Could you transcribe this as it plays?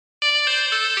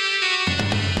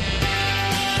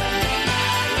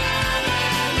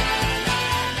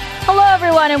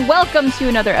everyone, and welcome to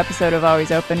another episode of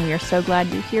Always Open. We are so glad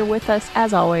you're here with us,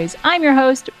 as always. I'm your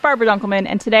host, Barbara Dunkelman,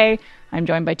 and today I'm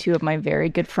joined by two of my very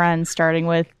good friends, starting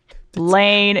with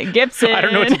Blaine Gibson. I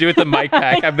don't know what to do with the mic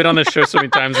pack. I've been on this show so many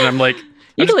times, and I'm like...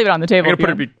 You can leave it on the table. I'm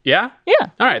gonna put it... Yeah? Yeah.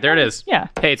 All right, there it is. Yeah.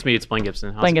 Hey, it's me. It's Blaine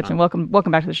Gibson. Blaine Gibson, welcome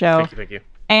back to the show. Thank you.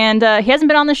 And he hasn't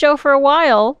been on the show for a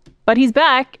while, but he's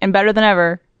back, and better than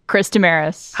ever, Chris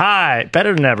Damaris. Hi.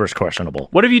 Better than ever is questionable.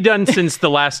 What have you done since the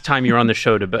last time you were on the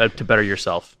show to better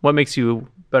yourself? What makes you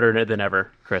better than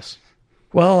ever, Chris?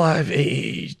 Well, I've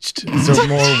aged, so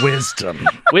more wisdom.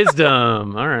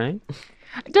 Wisdom. All right.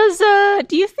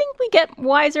 Do you think we get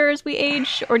wiser as we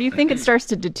age, or do you think it starts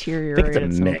to deteriorate I think at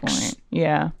it's a some mix. point?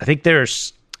 Yeah. I think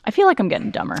there's... I feel like I'm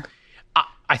getting dumber.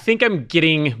 I think I'm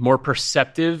getting more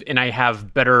perceptive, and I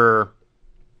have better...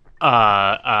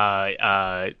 my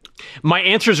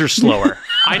answers are slower.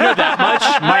 I know that much.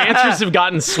 My answers have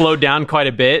gotten slowed down quite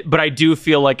a bit, but I do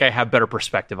feel like I have better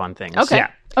perspective on things. Okay.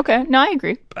 Yeah. Okay. No, I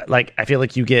agree. Like, I feel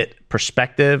like you get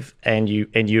perspective and you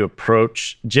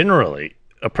generally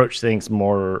approach things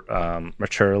more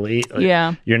maturely. Like,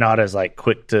 Yeah. You're not as like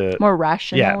quick to... More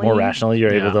rationally. Yeah, more rationally.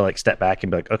 You're able Yeah. to like step back and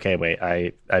be like, okay, wait,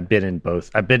 I've been in both.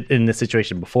 I've been in this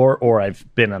situation before, or I've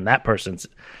been in that person's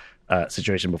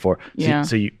situation before. Yeah.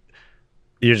 So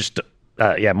you're just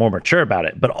more mature about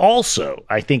it. But also,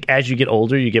 I think as you get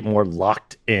older, you get more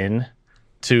locked in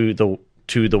to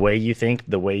the way you think,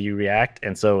 the way you react,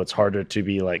 and so it's harder to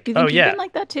be like, Do you think you've been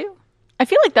like that too? I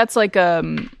feel like that's like a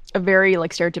very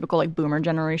like stereotypical like boomer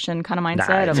generation kind of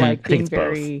mindset of like I think being it's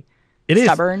very both.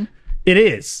 stubborn. It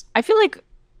is. I feel like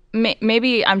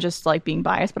maybe I'm just like being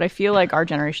biased, but I feel like our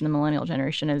generation, the millennial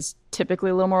generation, is typically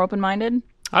a little more open-minded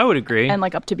I would agree. and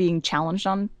like up to being challenged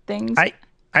on things.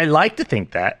 I like to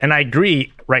think that, and I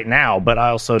agree right now, but I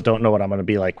also don't know what I'm going to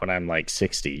be like when I'm like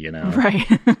 60, you know? Right.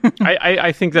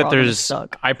 I think We're that all gonna there's...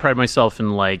 suck. I pride myself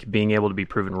in like being able to be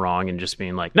proven wrong and just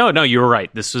being like, no, you were right.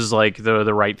 This is like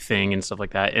the right thing and stuff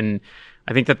like that. And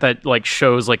I think that like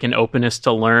shows like an openness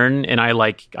to learn, and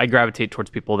I gravitate towards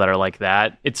people that are like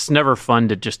that. It's never fun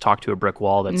to just talk to a brick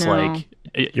wall that's No. like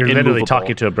You're literally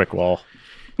talking to a brick wall.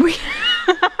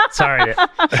 Sorry.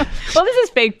 Well, this is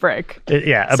fake brick.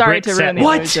 A Sorry brick to set ruin the me.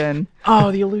 illusion. Oh,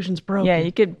 the illusion's broken. Yeah,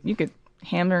 you could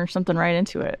hammer something right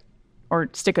into it, or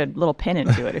stick a little pin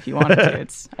into it if you wanted to.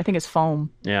 I think it's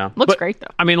foam. Yeah. Looks But, great though.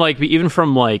 I mean, like even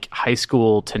from like high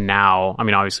school to now, I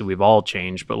mean, obviously we've all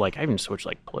changed, but like I even switched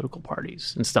like political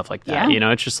parties and stuff like that. Yeah. You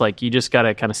know, it's just like you just got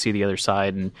to kind of see the other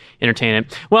side and entertain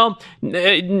it. Well,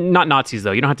 not Nazis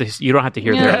though. You don't have to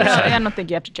hear their other side. I don't think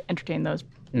you have to entertain those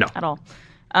No. at all.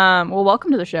 Well,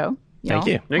 welcome to the show. Thank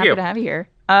you. Thank Happy you. to have you here.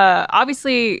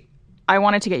 Obviously, I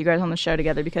wanted to get you guys on the show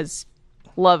together because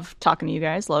love talking to you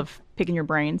guys, love picking your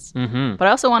brains. Mm-hmm. But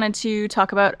I also wanted to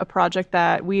talk about a project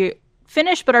that we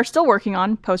finished but are still working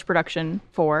on post-production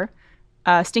for,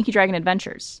 Stinky Dragon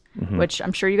Adventures, which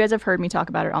I'm sure you guys have heard me talk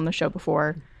about it on the show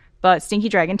before. But Stinky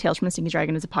Dragon, Tales from the Stinky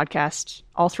Dragon is a podcast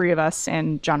all three of us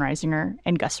and John Reisinger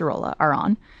and Gus Cirola are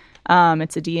on.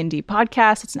 It's a D&D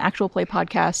podcast. It's an actual play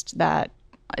podcast that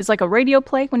is like a radio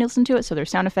play when you listen to it. So there's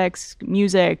sound effects,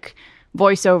 music,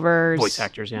 voiceovers. Voice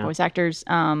actors, yeah. Voice actors.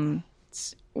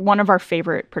 It's one of our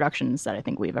favorite productions that I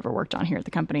think we've ever worked on here at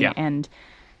the company. Yeah. And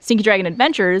Stinky Dragon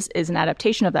Adventures is an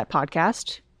adaptation of that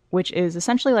podcast, which is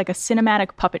essentially like a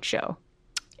cinematic puppet show.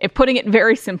 If putting it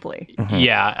very simply.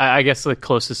 Yeah, I guess the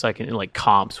closest I can like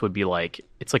comps would be like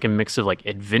it's like a mix of like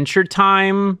Adventure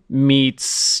Time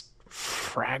meets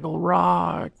Fraggle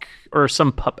Rock or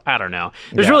some I don't know.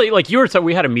 There's really like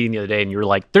we had a meeting the other day and you were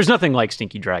like, "There's nothing like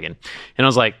Stinky Dragon," and I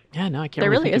was like, "Yeah, no, I can't There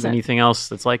really really think isn't. of anything else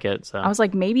that's like it." So I was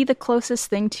like, maybe the closest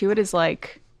thing to it is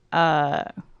like,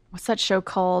 what's that show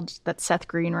called that Seth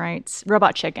Green writes?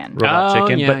 Robot Chicken. Robot Oh,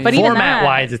 Chicken. yeah, But yeah. But even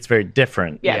format-wise, it's very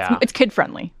different. Yeah, Yeah. It's kid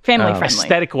friendly, family friendly.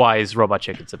 aesthetic wise, Robot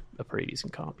Chicken's a pretty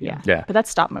decent comp. Yeah. Yeah. But that's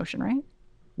stop motion, right?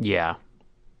 Yeah.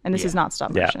 And this is not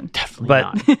stop Yeah. motion. Definitely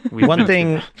But not. We one went through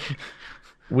thing that.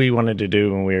 we wanted to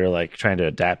do when we were like trying to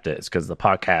adapt it is because the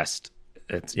podcast,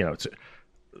 it's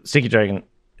Stinky Dragon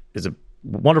is a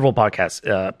wonderful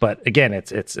podcast, but again,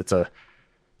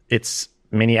 it's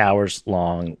many hours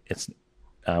long. It's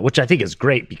which I think is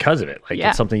great because of it. Like Yeah.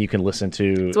 it's something you can listen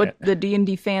to. It's what the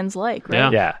D&D fans like,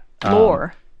 right? Yeah. Yeah,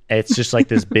 Lore. it's just like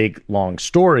this big long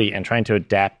story, and trying to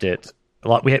adapt it a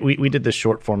lot. We did this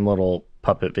short form little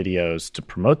puppet videos to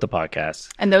promote the podcast.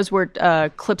 And those were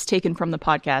clips taken from the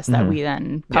podcast that we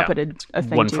then Yeah. puppeted a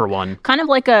thing One to. for one. Kind of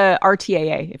like a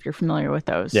RTAA, if you're familiar with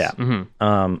those. Yeah.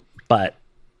 But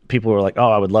people were like, "Oh,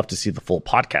 I would love to see the full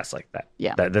podcast like that."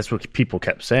 Yeah. That's what people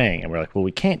kept saying, and we're like, "Well,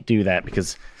 we can't do that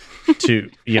because to,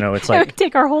 it's It like, would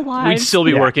take our whole We'd lives. still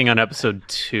be working on episode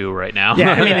 2 right now.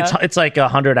 yeah, I mean, Yeah. it's like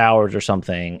 100 hours or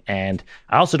something. And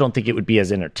I also don't think it would be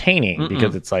as entertaining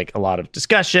because it's like a lot of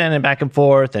discussion and back and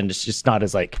forth, and it's just not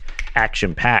as like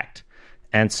action packed.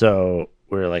 And so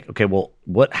we're like, okay, well,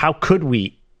 how could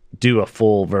we do a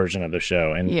full version of the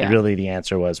show? And Yeah. really the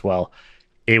answer was, well,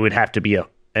 it would have to be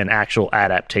an actual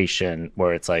adaptation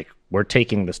where it's like, we're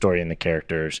taking the story and the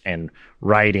characters and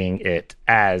writing it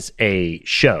as a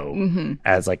show,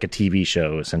 as like a TV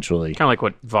show, essentially. Kind of like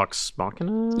what Vox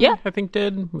Machina, Yeah. I think,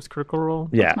 did with Critical Role.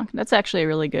 Yeah. That's actually a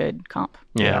really good comp.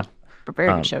 Yeah. A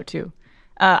very good show too.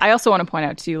 I also want to point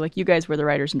out too, like you guys were the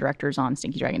writers and directors on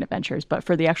Stinky Dragon Adventures, but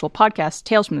for the actual podcast,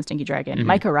 Tales from the Stinky Dragon,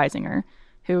 Micah Reisinger,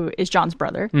 who is John's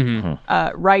brother,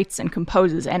 writes and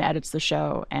composes and edits the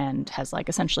show and has like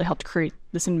essentially helped create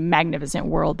this magnificent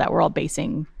world that we're all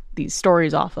basing these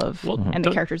stories off of, and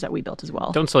the characters that we built as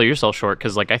well. Don't sell yourself short,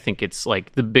 because like I think it's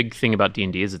like the big thing about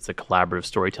D&D is it's a collaborative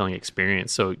storytelling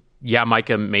experience. So yeah,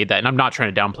 Micah made that, and I'm not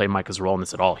trying to downplay Micah's role in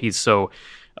this at all. He's so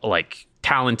like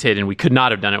talented, and we could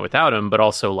not have done it without him. But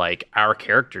also like our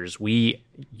characters,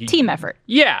 Team effort.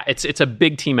 yeah, it's a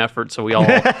big team effort. So we all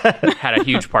had a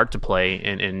huge part to play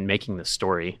in making this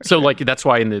story. So like that's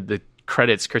why in the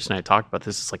credits, Chris and I talked about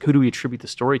this. It's like, who do we attribute the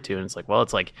story to? And it's like, well,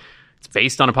 it's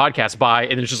based on a podcast by,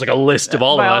 and it's just like a list of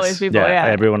all By of all us. these people, Yeah, yeah.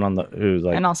 everyone on who's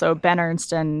like, And also Ben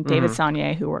Ernst and David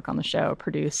Saunier, who work on the show,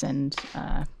 produce and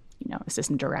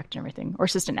assistant direct and everything, or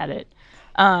assistant edit.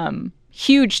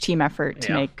 Huge team effort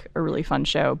to make a really fun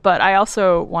show. But I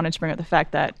also wanted to bring up the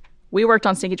fact that we worked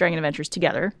on Stinky Dragon Adventures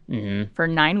together for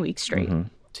 9 weeks straight,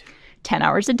 10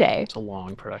 hours a day, It's a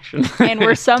long production. and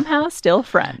we're somehow still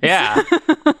friends. Yeah.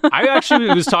 I actually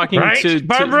was talking right, to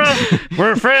Barbara,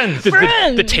 we're friends.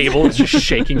 the table is just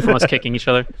shaking from us kicking each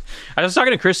other. I was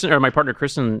talking to Kristen, or my partner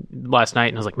Kristen, last night,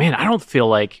 and I was like, man, I don't feel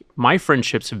like my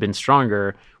friendships have been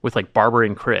stronger with like Barbara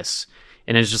and Chris.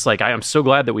 And it's just like, I'm so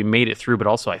glad that we made it through, but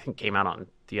also I think came out on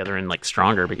the other end like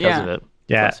stronger because of it.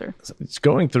 Yeah, Closer. it's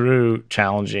going through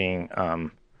challenging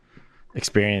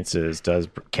experiences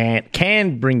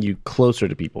can bring you closer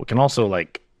to people. It can also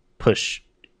like push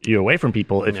you away from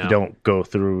people if you don't go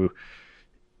through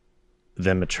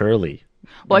them maturely.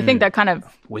 Well, I think that kind of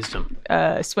Wisdom.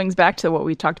 swings back to what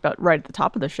we talked about right at the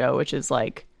top of the show, which is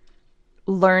like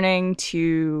learning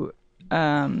to,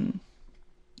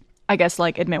 I guess,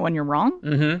 like admit when you're wrong,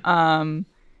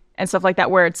 and stuff like that.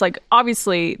 Where it's like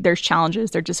obviously there's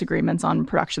challenges, there's disagreements on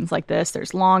productions like this.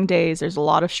 There's long days, there's a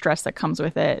lot of stress that comes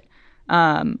with it.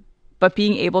 But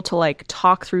being able to like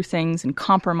talk through things and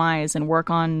compromise and work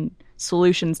on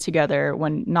solutions together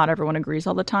when not everyone agrees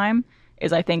all the time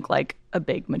is, I think, like a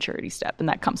big maturity step, and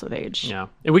that comes with age. Yeah.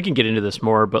 And we can get into this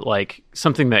more, but like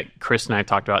something that Chris and I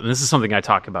talked about, and this is something I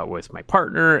talk about with my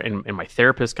partner and my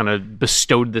therapist kind of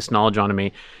bestowed this knowledge onto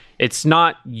me. It's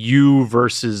not you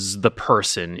versus the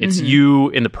person. It's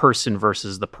you and the person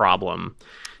versus the problem.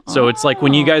 So it's like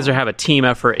when you guys have a team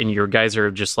effort and your guys are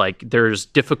just like, there's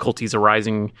difficulties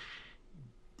arising,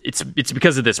 it's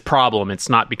because of this problem. It's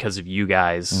not because of you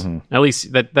guys. At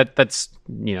least that's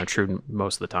true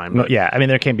most of the time. No, yeah, I mean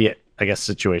there can be, I guess,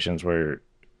 situations where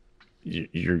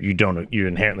you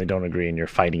inherently don't agree and you're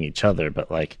fighting each other. But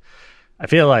like, I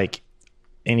feel like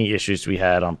any issues we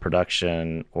had on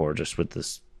production or just with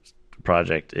this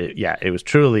project, it was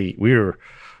truly, we were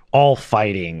all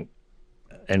fighting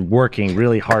and working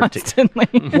really hard Constantly.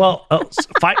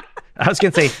 fight. I was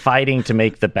gonna say fighting to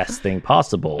make the best thing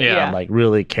possible. Yeah. And like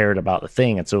really cared about the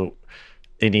thing, and so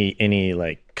any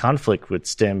like conflict would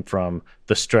stem from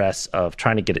the stress of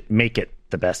trying to make it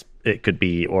the best it could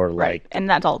be, or like Right. And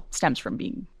that all stems from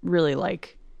being really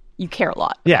like, you care a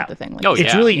lot Yeah. about the thing. Like, Oh,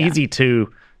 it's yeah. really easy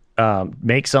to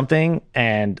make something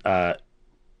and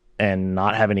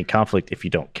not have any conflict if you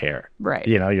don't care. Right.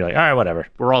 You're like, all right, whatever.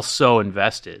 We're all so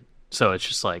invested. So it's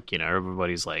just like,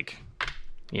 everybody's like,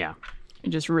 yeah. It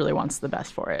just really wants the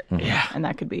best for it. Yeah. And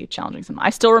that could be challenging. I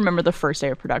still remember the first day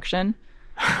of production.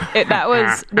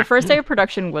 The first day of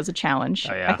production was a challenge.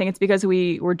 Oh, yeah. I think it's because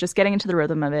we were just getting into the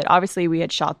rhythm of it. Obviously, we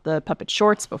had shot the puppet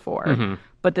shorts before,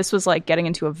 but this was like getting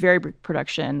into a very big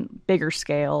production, bigger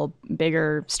scale,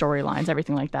 bigger storylines,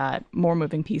 everything like that, more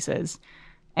moving pieces.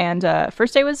 And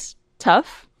first day was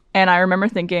tough. And I remember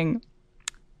thinking,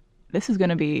 this is going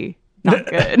to be not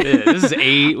good. Yeah, this is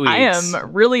 8 weeks. I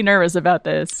am really nervous about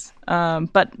this.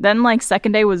 But then like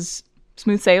second day was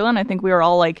smooth sailing. I think we were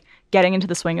all like getting into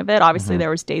the swing of it. Obviously there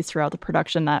was days throughout the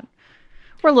production that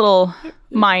were a little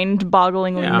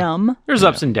mind-bogglingly numb. There's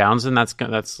ups and downs, and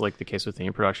that's like the case with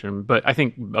any production. But I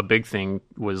think a big thing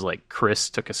was like Chris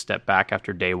took a step back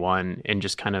after day one and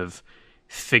just kind of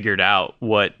figured out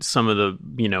what some of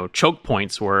the, choke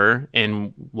points were.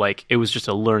 And like, it was just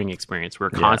a learning experience. We're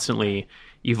constantly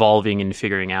evolving and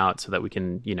figuring out so that we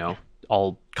can,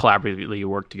 all collaboratively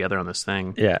work together on this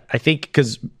thing. Yeah. I think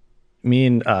because me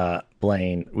and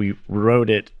Blaine, we wrote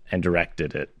it and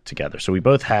directed it together. So we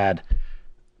both had,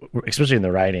 especially in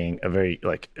the writing, a very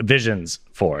like visions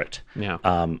for it. Yeah.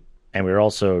 And we were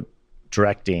also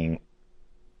directing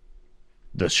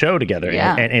the show together.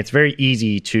 Yeah. And it's very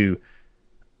easy to,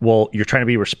 you're trying to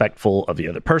be respectful of the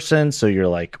other person. So you're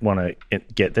like, want to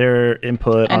get their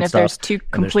input And on if stuff. there's two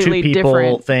And there's completely two people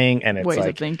different thing. And it's ways like,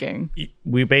 of thinking.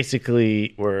 we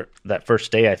basically were that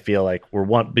first day. I feel like we're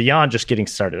one beyond just getting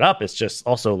started up. It's just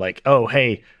also like, oh,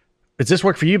 hey, does this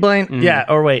work for you, Blaine? Yeah.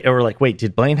 Or wait,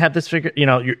 did Blaine have this figure?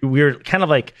 We're kind of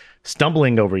like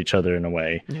stumbling over each other in a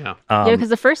way. Yeah. Yeah, because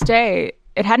the first day,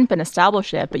 it hadn't been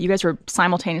established yet, but you guys were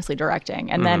simultaneously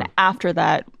directing. And then after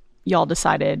that, y'all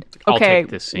decided, I'll okay, take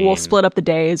this scene. we'll split up the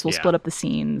days, we'll Yeah. split up the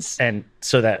scenes, And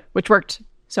so that, which worked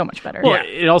so much better. Well,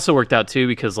 it also worked out too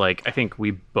because like I think we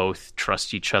both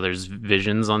trust each other's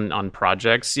visions on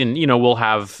projects, and we'll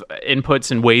have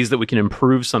inputs and ways that we can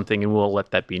improve something, and we'll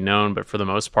let that be known. But for the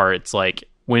most part, it's like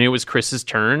when it was Chris's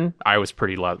turn, I was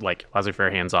pretty laissez-faire,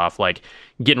 hands off, like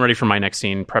getting ready for my next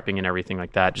scene, prepping and everything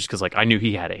like that, just because like I knew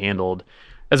he had it handled.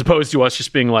 As opposed to us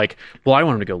just being like, well, I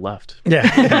want him to go left. yeah.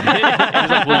 And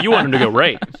he's like, well, you want him to go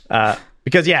right.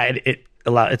 Because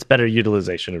it's better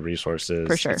utilization of resources.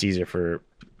 For sure. It's easier for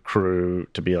crew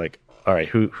to be like, all right,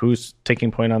 who's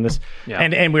taking point on this? Yeah.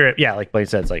 And we're like Blaine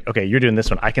said, it's like, okay, you're doing this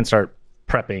one. I can start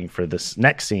prepping for this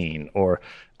next scene. Or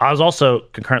I was also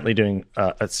concurrently doing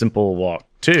a simple walk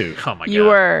too. Oh my god. You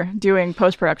were doing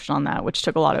post-production on that, which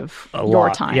took a lot of your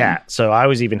lot. time. Yeah. So I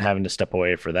was even having to step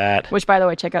away for that. Which, by the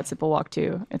way, check out Simple Walk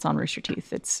 2. It's on Rooster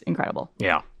Teeth. It's incredible.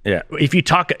 Yeah. Yeah. If you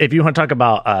want to talk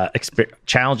about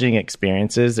challenging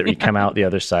experiences that you come out the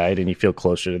other side and you feel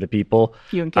closer to the people.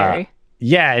 You and Carrie.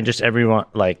 Yeah, and just everyone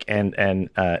like and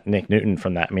Nick Newton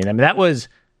from that. I mean that was,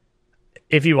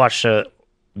 if you watch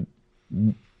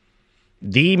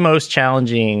the most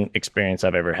challenging experience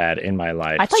I've ever had in my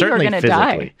life. I thought you were certainly gonna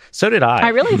physically. die. So did I. I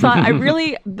really thought,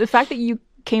 the fact that you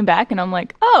came back and I'm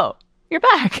like, oh, you're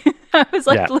back. I was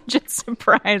like Yeah. legit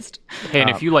surprised. Hey, and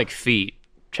if you like feet,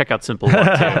 check out Simple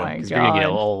Walk too. my 'Cause you're gonna get a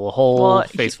God. whole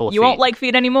face full of you feet. won't like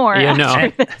feet anymore. Yeah, no.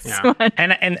 after this Yeah. one.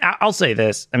 And I'll say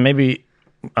this, and maybe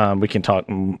we can talk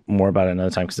more about it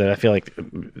another time, because I feel like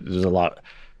there's a lot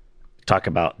talk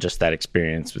about just that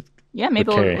experience with. Yeah, maybe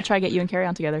with Carrie. we'll try to get you and Carrie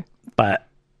on together. But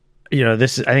I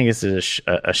think this is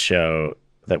a show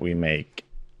that we make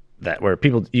that where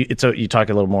people you talk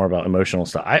a little more about emotional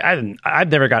stuff. I've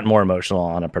never gotten more emotional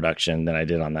on a production than I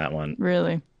did on that one.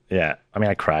 Really. Yeah, I mean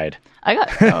I cried.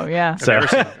 Oh yeah.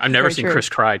 I've never Very seen true. Chris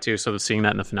cry too. So seeing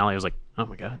that in the finale, I was like, oh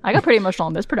my god. I got pretty emotional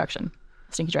on this production,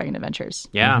 Stinky Dragon Adventures.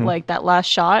 Yeah. Like that last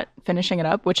shot, finishing it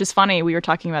up, which is funny. We were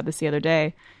talking about this the other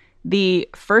day. The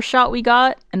first shot we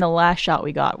got and the last shot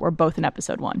we got were both in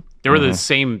episode 1. They were the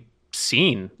same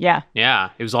scene. Yeah, Yeah,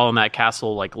 it was all in that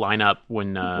castle like lineup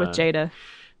when with Jada.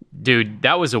 dude,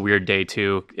 that was a weird day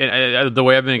too. And the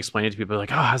way I've been explaining it to people,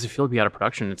 like, oh, how does it feel to be out of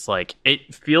production? It's like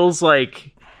it feels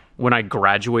like when I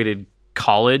graduated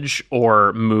college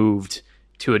or moved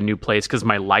to a new place because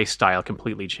my lifestyle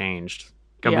completely changed.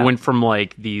 I Yeah. went from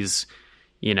like these,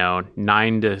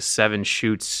 9 to 7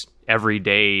 shoots every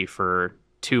day for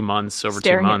 2 months, over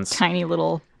Staring 2 at months. tiny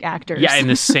little actors. Yeah, in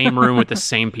the same room with the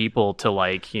same people to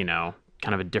like,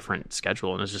 kind of a different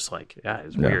schedule. And it's just like, yeah,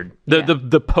 it's weird.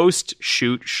 The post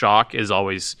shoot shock is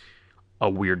always a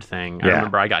weird thing. I Yeah.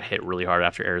 remember I got hit really hard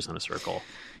after Arizona Circle.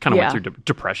 Kind of Yeah. went through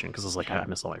depression because I was like, I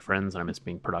miss all my friends and I miss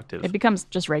being productive. It becomes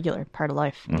just regular part of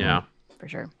life. Yeah. For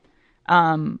sure.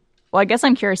 Well, I guess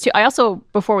I'm curious too. I also,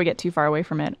 before we get too far away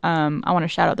from it, I want to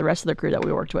shout out the rest of the crew that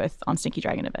we worked with on Stinky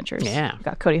Dragon Adventures. Yeah. We've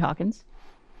got Cody Hawkins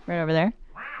right over there.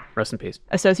 Rest in peace.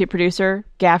 Associate producer,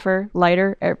 gaffer,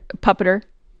 lighter, puppeter,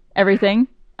 everything.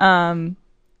 Cameron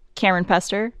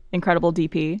Pester, incredible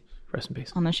DP Rest in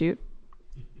peace. on the shoot.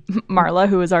 Marla,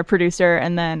 who was our producer,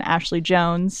 and then Ashley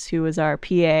Jones, who was our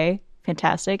PA,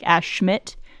 fantastic. Ash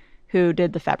Schmidt, who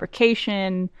did the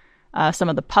fabrication, some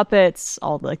of the puppets,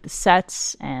 all the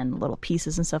sets and little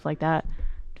pieces and stuff like that.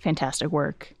 Fantastic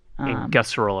work. And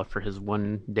Gus Sorolla for his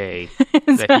one day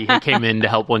that he came in to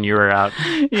help when you were out.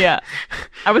 Yeah,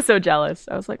 I was so jealous.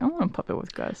 I was like, I want to puppet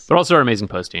with Gus. But also our amazing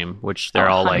post team, which they're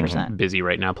all like 100%. busy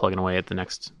right now plugging away at the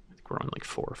next, I think we're on like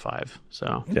 4 or 5.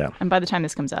 So Yeah. And by the time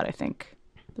this comes out, I think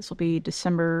this will be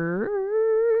December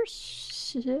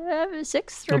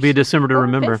 6th. it'll be a December to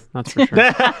remember. 5th? That's for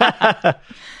sure.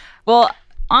 Well,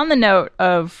 on the note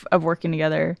of working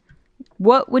together,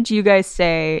 What would you guys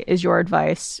say is your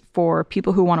advice for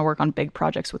people who want to work on big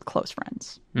projects with close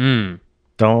friends?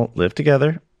 Don't live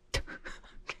together.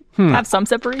 Have some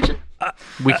separation.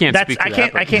 We can't speak to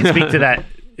that. I can't speak to that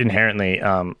inherently.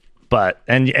 But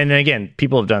and again,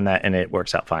 people have done that and it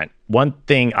works out fine. One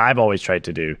thing I've always tried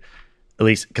to do, at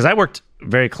least because I worked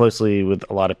very closely with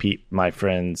a lot of my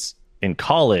friends in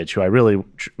college who I really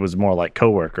was more like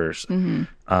coworkers.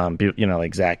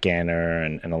 Like Zach Ganner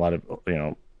and a lot of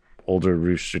older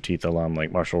Rooster Teeth alum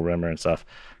like Marshall Rimmer and stuff,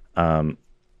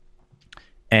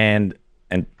 and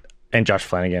Josh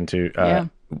Flanagan too.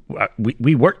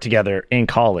 We worked together in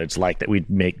college like that.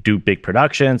 We'd do big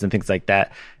productions and things like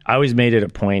that. I always made it a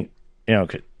point,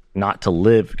 not to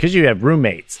live because you have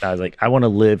roommates. I was like, I want to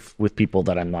live with people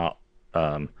that I'm not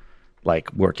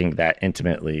like working that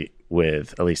intimately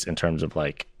with, at least in terms of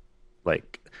like.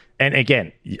 And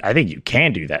again, I think you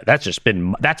can do that. That's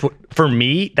what for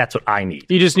me. That's what I need.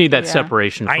 You just need that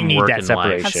separation. From I need work that and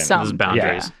separation. Life. Have some. Those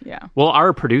boundaries. Yeah. Well,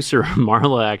 our producer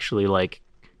Marla actually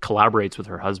collaborates with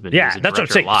her husband. Yeah, that's what I'm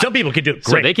saying. Some people can do it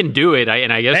great. So they can do it.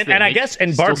 I guess.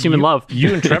 And Barb, still love.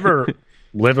 You and Trevor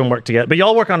live and work together, but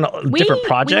y'all work on different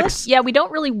projects. We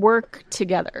don't really work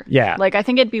together. Yeah, like I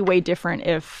think it'd be way different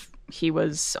if he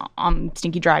was on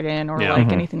Stinky Dragon or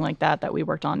anything like that we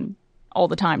worked on all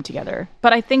the time together.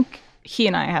 But I think he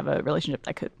and I have a relationship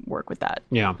that could work with that.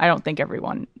 Yeah, I don't think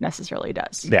everyone necessarily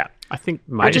does. Yeah, I think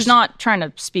which is not trying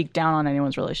to speak down on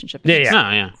anyone's relationship.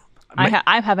 Yeah.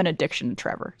 I have an addiction to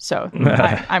Trevor, so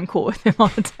I'm cool with him all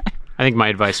the time. I think my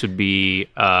advice would be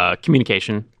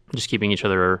communication, just keeping each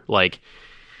other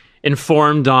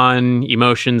informed on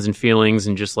emotions and feelings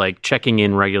and just checking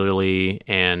in regularly.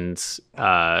 And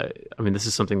this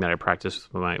is something that I practice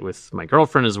with my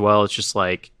girlfriend as well. It's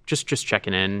just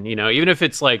checking in, even if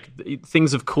it's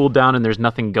things have cooled down and there's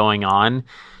nothing going on,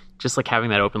 just having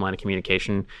that open line of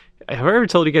communication. Have I ever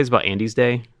told you guys about Andy's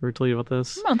Day? Ever told you about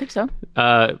this? I don't think so.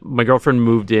 My girlfriend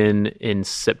moved in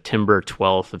September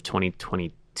 12th of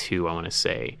 2022, I want to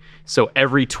say. So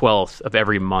every 12th of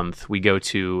every month, we go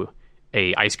to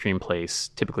a ice cream place,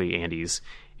 typically Andy's,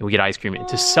 and we get ice cream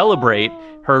to celebrate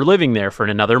her living there for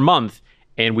another month.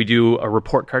 And we do a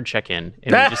report card check-in,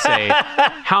 and we just say,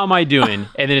 "How am I doing?"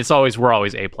 And then we're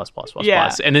always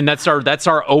A+++++. And then that's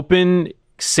our open,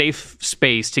 safe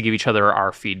space to give each other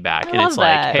our feedback. And it's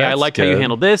that. Hey, I liked how you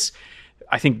handled this.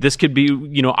 I think this could be,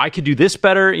 I could do this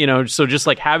better, so just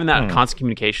having that constant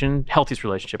communication, healthiest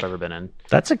relationship I've ever been in.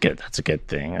 That's a good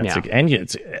thing.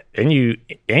 And you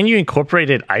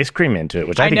incorporated ice cream into it,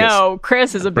 which I think know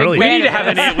Chris is a big fan. We need to have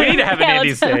an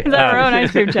Andy's Day. Let's have our own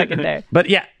ice cream check-in day. But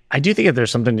yeah, I do think if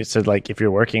there's something that said if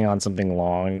you're working on something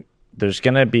long, there's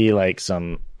gonna be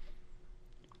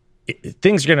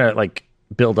things are gonna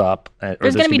build up.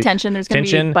 There's gonna be tension. There's gonna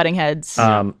be butting heads.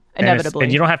 Inevitably,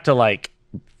 and you don't have to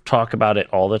talk about it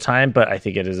all the time, but I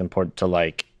think it is important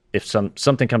to if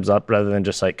something comes up, rather than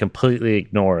just completely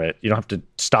ignore it. You don't have to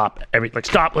stop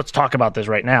stop, let's talk about this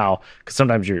right now, because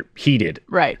sometimes you're heated,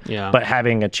 right? Yeah, but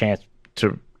having a chance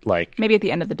to maybe at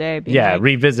the end of the day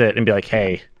revisit and be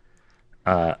hey,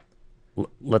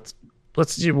 let's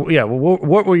do,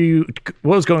 what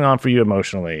was going on for you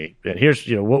emotionally? Here's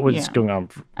what was going on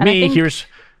for me.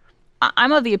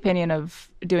 I'm of the opinion of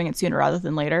doing it sooner rather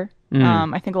than later.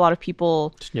 I think a lot of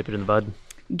people just nip it in the bud,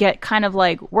 get kind of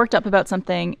worked up about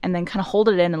something and then kind of hold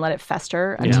it in and let it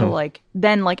fester until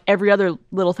then every other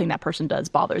little thing that person does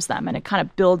bothers them, and it kind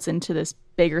of builds into this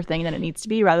bigger thing than it needs to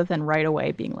be, rather than right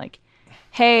away being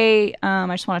hey, I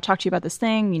just want to talk to you about this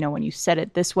thing. When you said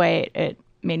it this way, it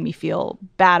made me feel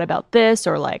bad about this,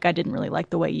 or I didn't really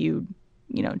like the way you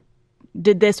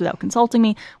did this without consulting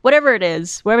me. Whatever it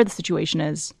is, whatever the situation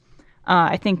is,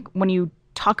 I think when you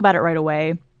talk about it right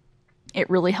away, it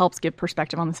really helps give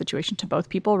perspective on the situation to both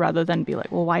people, rather than be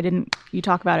well, why didn't you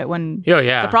talk about it when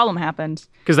the problem happened?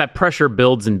 Because that pressure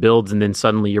builds and builds, and then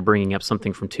suddenly you're bringing up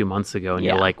something from 2 months ago, and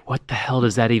you're what the hell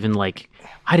does that even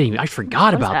I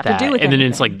forgot about that. And then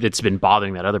it's it's been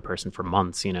bothering that other person for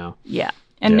months, Yeah.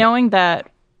 And knowing that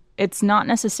it's not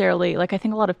necessarily I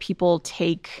think a lot of people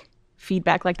take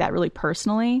feedback like that really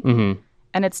personally. Mm-hmm.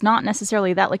 And it's not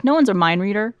necessarily that no one's a mind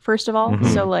reader, first of all.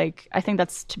 Mm-hmm. So I think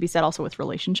that's to be said also with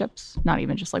relationships, not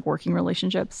even just working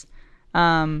relationships.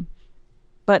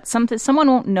 But someone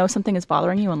won't know something is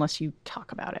bothering you unless you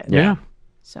talk about it. Yeah.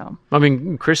 So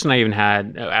Chris and I even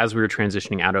had, as we were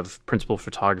transitioning out of principal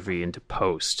photography into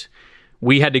post,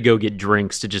 we had to go get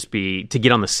drinks to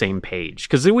get on the same page,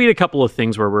 because we had a couple of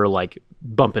things where we're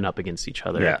bumping up against each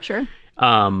other. Yeah, sure.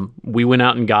 We went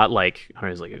out and got we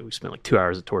spent like 2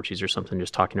 hours at Torchy's or something,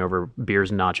 just talking over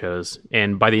beers and nachos.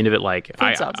 And by the end of it,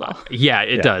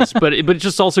 it does. But it's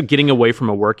just also getting away from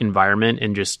a work environment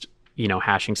and just,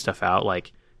 hashing stuff out.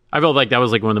 Like, I felt like that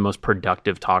was like one of the most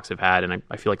productive talks I've had. And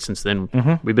I feel like since then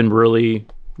we've been really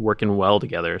working well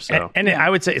together. So, and I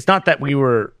would say it's not that we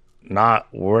were not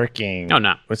working. Oh,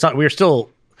 no. It's not, we were still.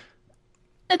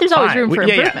 There's always room for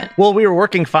improvement. Yeah. Well, we were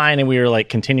working fine and we were like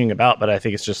continuing about, but I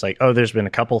think it's just like, there's been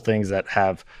a couple things that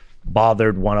have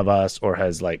bothered one of us or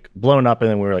has like blown up,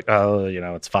 and then we were like,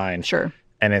 it's fine. Sure.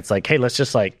 And it's like, hey, let's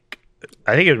just like,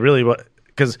 I think it really was,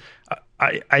 because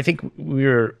I think we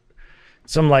were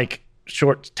some like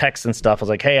short text and stuff. I was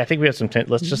like, hey, I think we have some,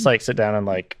 let's just like sit down and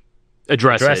like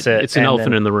address it. It's an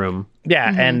elephant in the room.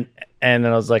 Yeah. And then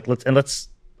I was like,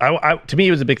 to me,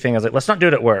 it was a big thing. I was like, let's not do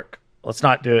it at work. Let's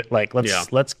not do it. Like,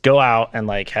 let's go out and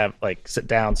like have like sit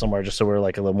down somewhere just so we're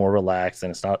like a little more relaxed, and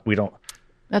it's not, we don't.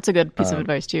 That's a good piece of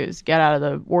advice too, is get out of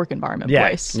the work environment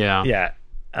place. Yeah. Yeah.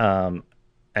 And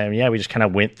we just kind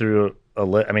of went through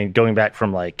going back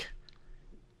from like,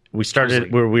 we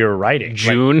started where we were writing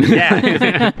June.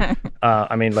 Back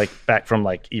from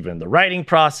like even the writing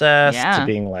process to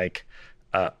being like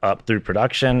up through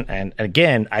production. And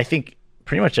again, I think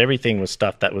pretty much everything was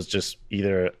stuff that was just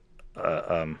either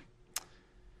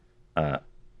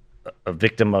a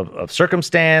victim of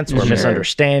circumstance or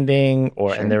misunderstanding,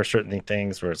 or and there were certain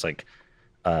things where it's like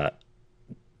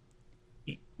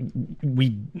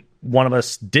one of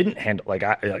us didn't handle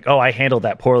I handled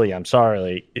that poorly, I'm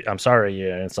sorry,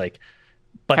 and it's like,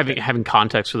 but having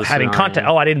context for the having context.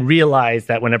 I didn't realize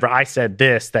that whenever I said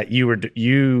this that you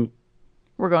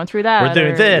we're going through that, we're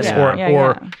doing this,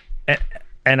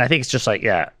 and I think it's just like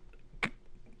and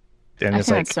I think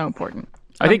that's so important.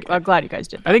 I'm glad you guys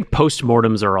did that. I think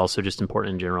postmortems are also just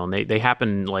important in general, and they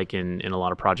happen like in a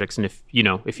lot of projects. And if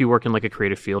you work in like a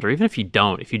creative field, or even if you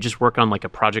don't, if you just work on like a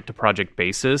project to project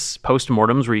basis,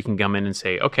 postmortems where you can come in and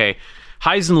say, okay,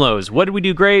 highs and lows, what did we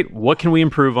do great? What can we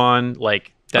improve on?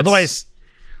 Like, otherwise,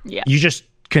 you just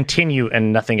continue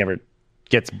and nothing ever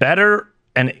gets better.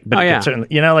 Certainly,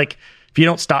 like if you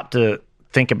don't stop to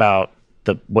think about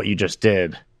what you just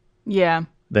did. Yeah.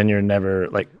 Then you're never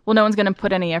like... Well, no one's going to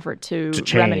put any effort to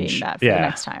remedying that for the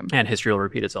next time. And history will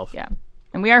repeat itself. Yeah.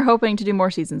 And we are hoping to do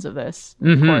more seasons of this.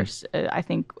 Of course, I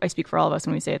think I speak for all of us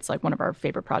when we say it's like one of our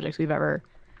favorite projects we've ever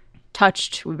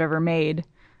touched, we've ever made.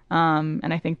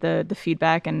 And I think the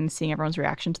feedback and seeing everyone's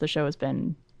reaction to the show has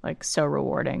been like so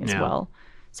rewarding as well.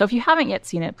 So if you haven't yet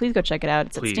seen it, please go check it out.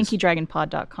 It's at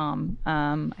stinkydragonpod.com.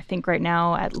 I think right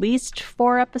now at least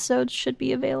 4 episodes should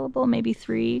be available, maybe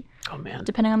 3. Oh, man.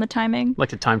 Depending on the timing. I'd like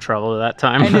to time travel to that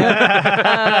time.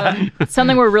 I know.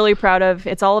 Something we're really proud of.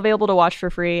 It's all available to watch for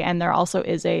free, and there also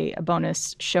is a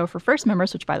bonus show for first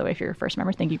members, which, by the way, if you're a first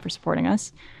member, thank you for supporting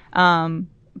us.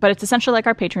 But it's essentially like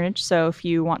our patronage, so if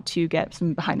you want to get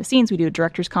some behind the scenes, we do a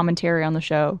director's commentary on the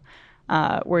show,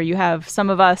 where you have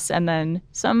some of us and then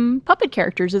some puppet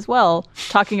characters as well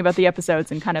talking about the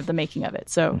episodes and kind of the making of it.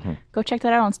 So go check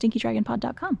that out on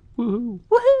stinkydragonpod.com. Woohoo.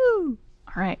 Woohoo!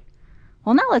 All right.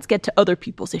 Well, now let's get to other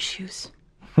people's issues.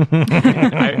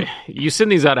 You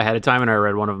send these out ahead of time, and I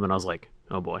read one of them, and I was like,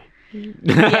 oh, boy.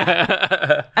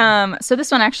 So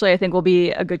this one actually I think will be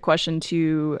a good question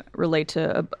to relate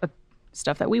to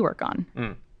stuff that we work on.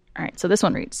 All right, so this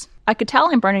one reads, I could tell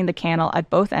I'm burning the candle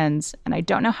at both ends, and I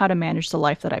don't know how to manage the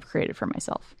life that I've created for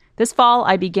myself. This fall,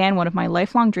 I began one of my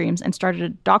lifelong dreams and started a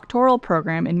doctoral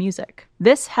program in music.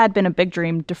 This had been a big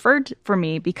dream deferred for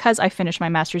me because I finished my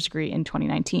master's degree in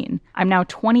 2019. I'm now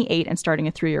 28 and starting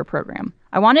a 3-year program.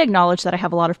 I want to acknowledge that I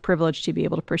have a lot of privilege to be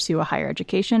able to pursue a higher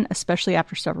education, especially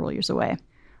after several years away.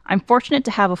 I'm fortunate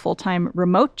to have a full-time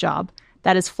remote job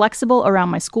that is flexible around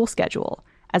my school schedule,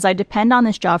 as I depend on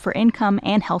this job for income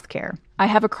and healthcare. I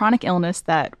have a chronic illness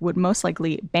that would most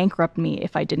likely bankrupt me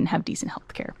if I didn't have decent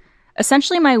healthcare.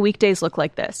 Essentially, my weekdays look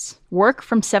like this. Work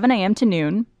from 7 a.m. to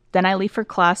noon, then I leave for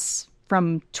class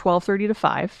from 12:30 to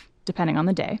 5, depending on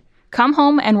the day. Come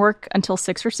home and work until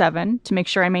 6 or 7 to make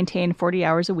sure I maintain 40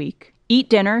 hours a week. Eat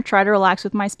dinner, try to relax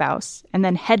with my spouse, and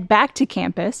then head back to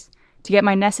campus to get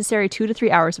my necessary 2 to 3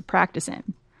 hours of practice in.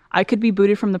 I could be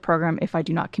booted from the program if I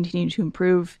do not continue to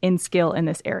improve in skill in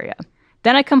this area.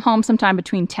 Then I come home sometime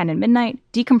between 10 and midnight,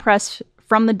 decompress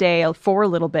from the day for a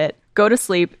little bit, go to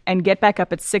sleep, and get back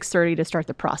up at 6:30 to start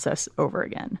the process over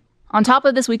again. On top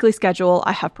of this weekly schedule,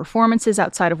 I have performances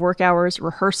outside of work hours,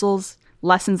 rehearsals,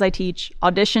 lessons I teach,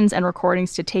 auditions and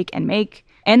recordings to take and make,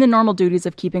 and the normal duties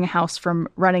of keeping a house from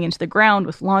running into the ground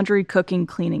with laundry, cooking,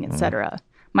 cleaning, etc.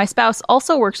 My spouse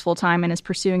also works full-time and is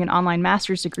pursuing an online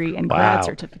master's degree and grad Wow.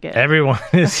 certificate. Everyone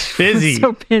is busy.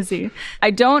 So busy.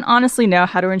 I don't honestly know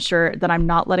how to ensure that I'm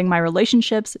not letting my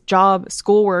relationships, job,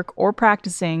 schoolwork, or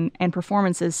practicing and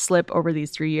performances slip over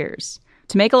these 3 years.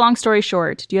 To make a long story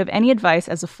short, do you have any advice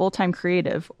as a full-time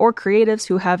creative or creatives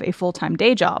who have a full-time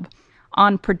day job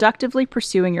on productively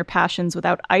pursuing your passions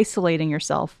without isolating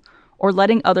yourself or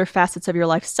letting other facets of your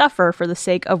life suffer for the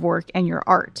sake of work and your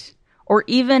art? Or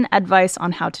even advice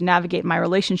on how to navigate my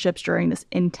relationships during this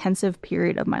intensive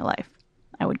period of my life.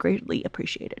 I would greatly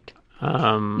appreciate it.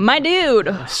 My dude.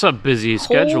 It's a busy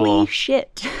schedule. Holy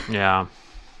shit. Yeah.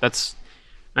 That's,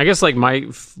 I guess, like, my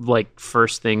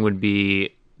first thing would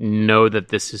be know that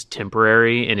this is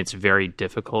temporary and it's very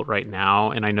difficult right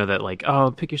now. And I know that, like,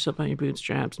 oh, pick yourself by your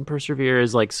bootstraps and persevere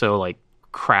is, like, so, like,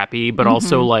 crappy, but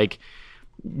also, like,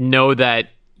 know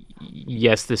that,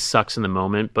 yes, this sucks in the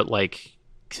moment, but, like,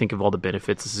 think of all the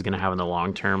benefits this is going to have in the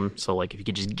long term. So, like, if you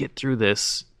could just get through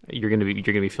this, you're going to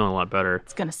be feeling a lot better.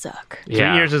 It's going to suck. 3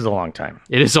 years is a long time.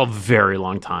 It is a very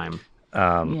long time.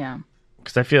 Yeah.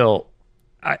 Because I feel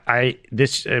I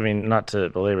mean, not to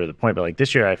belabor the point, but like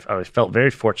this year I felt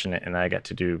very fortunate and I got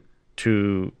to do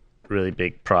 2 really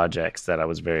big projects that I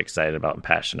was very excited about and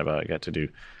passionate about. I got to do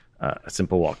A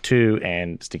Simple Walk 2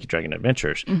 and Stinky Dragon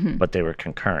Adventures, but they were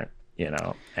concurrent, you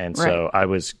know. And so I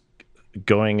was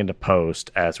going into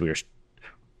post as we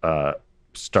were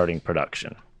starting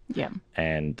production. Yeah.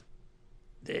 And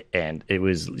it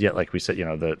was, like we said, you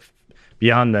know, the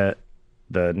beyond the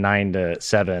 9 to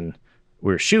 7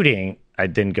 we were shooting,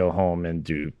 I'd then go home and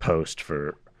do post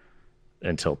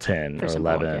until 10 or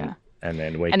 11 and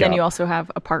then wake up. And then you also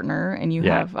have a partner and you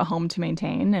have a home to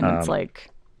maintain, and it's like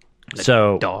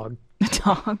so dog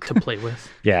dog to play with.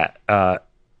 Yeah.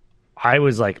 I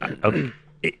was like, okay,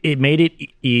 it made it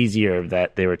easier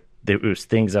that there was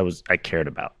things I cared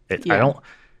about. I don't,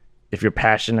 if you're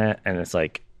passionate and it's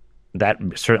like, that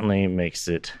certainly makes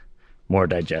it more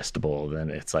digestible than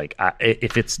it's like,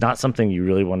 if it's not something you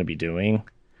really want to be doing,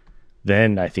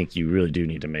 then I think you really do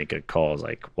need to make a call.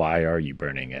 Like, why are you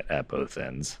burning it at both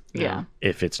ends? Yeah.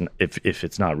 If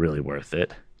it's not really worth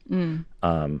it.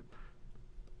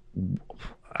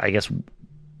 I guess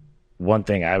one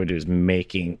thing I would do is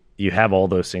you have all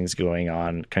those things going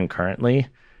on concurrently.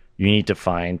 You need to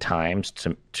find times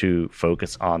to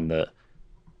focus on the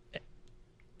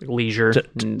leisure.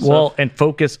 And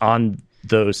focus on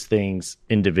those things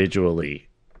individually,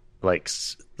 like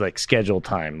schedule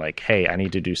time. Like, hey, I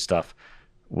need to do stuff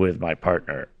with my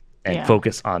partner and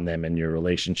focus on them in your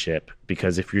relationship.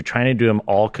 Because if you're trying to do them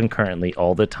all concurrently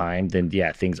all the time, then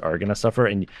things are going to suffer.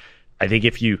 And I think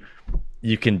if you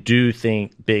can do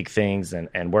big things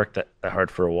and work that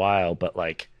hard for a while, but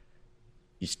like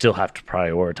you still have to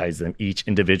prioritize them each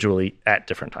individually at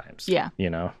different times. Yeah. You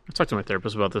know? I talked to my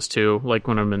therapist about this too. Like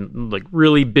when I'm in like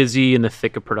really busy in the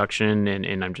thick of production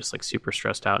and I'm just like super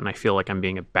stressed out and I feel like I'm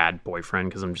being a bad boyfriend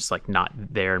because I'm just like not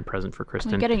there and present for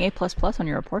Kristen. You're getting A++ on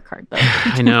your report card though.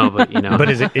 I know, but you know. But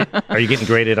are you getting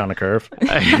graded on a curve?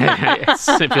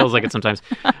 It feels like it sometimes.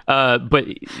 But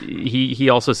he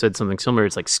also said something similar.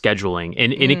 It's like scheduling.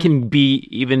 And it can be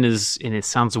even and it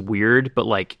sounds weird, but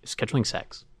like scheduling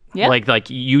sex. Yeah. Like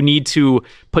you need to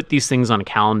put these things on a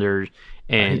calendar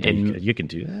and you can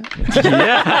do that.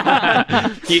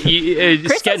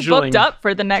 Chris is booked up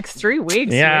for the next 3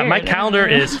 weeks. Yeah, Weird. my calendar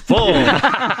is full.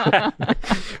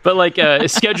 But like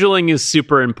scheduling is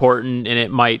super important, and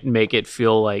it might make it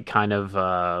feel like kind of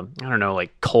I don't know,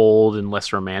 like cold and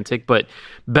less romantic. But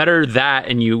better that,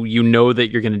 and you know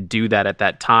that you're going to do that at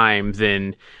that time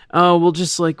than we'll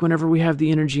just like whenever we have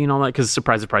the energy and all that. Because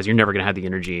surprise, surprise, you're never going to have the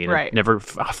energy and never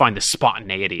find the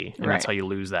spontaneity, and that's how you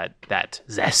lose that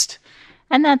zest.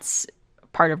 And that's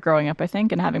part of growing up, I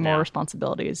think, and having more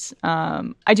responsibilities.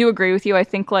 I do agree with you. I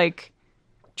think like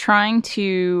trying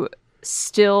to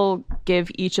still give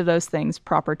each of those things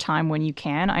proper time when you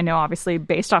can. I know obviously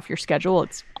based off your schedule,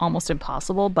 it's almost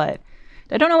impossible, but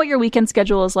I don't know what your weekend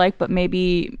schedule is like, but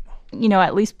maybe, you know,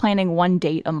 at least planning one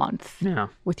date a month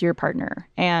with your partner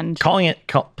and playing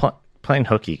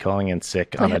hooky, calling in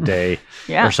sick on a day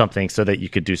or something so that you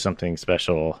could do something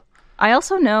special. I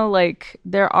also know, like,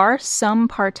 there are some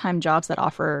part-time jobs that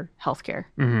offer healthcare.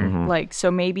 Mm-hmm. Like, so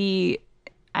maybe,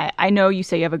 I know you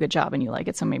say you have a good job and you like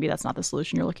it, so maybe that's not the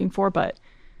solution you're looking for. But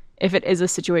if it is a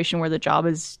situation where the job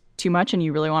is too much and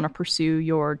you really want to pursue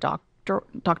your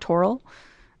doctoral,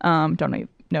 don't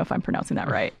know if I'm pronouncing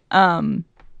that right.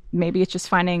 Maybe it's just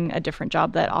finding a different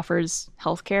job that offers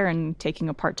healthcare and taking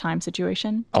a part-time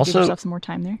situation to give yourself some more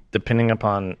time there. Depending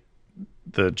upon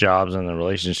the jobs and the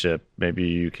relationship, maybe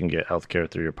you can get healthcare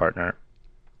through your partner.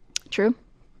 True.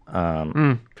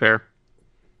 Fair.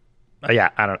 yeah,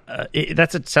 I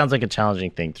don't. Sounds like a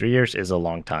challenging thing. 3 years is a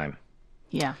long time.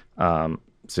 Yeah.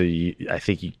 So I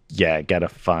think you gotta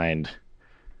find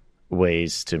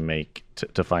ways to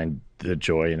find the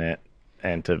joy in it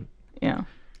and to. Yeah.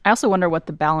 I also wonder what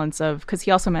the balance of, because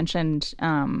he also mentioned,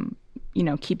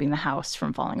 keeping the house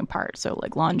from falling apart. So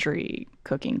like laundry,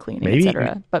 cooking, cleaning,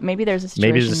 etc. But maybe there's a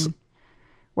situation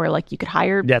where like you could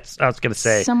hire. That's I was gonna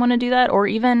say someone to do that, or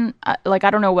even like I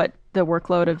don't know what the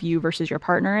workload of you versus your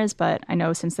partner is, but I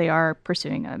know since they are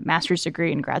pursuing a master's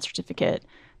degree and grad certificate,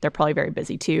 they're probably very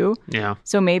busy too. Yeah.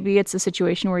 So maybe it's a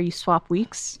situation where you swap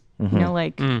weeks.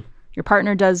 Your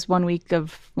partner does 1 week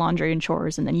of laundry and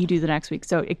chores, and then you do the next week.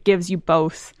 So it gives you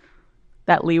both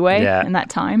that leeway and that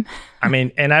time. I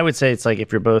mean, and I would say it's like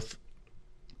if you're both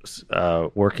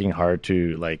working hard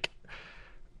to like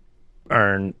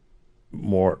earn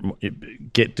more,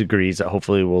 get degrees that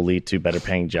hopefully will lead to better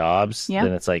paying jobs,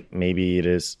 then it's like maybe it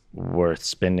is worth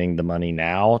spending the money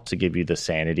now to give you the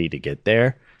sanity to get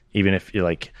there. Even if you're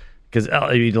like, because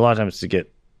a lot of times to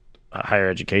get higher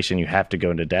education, you have to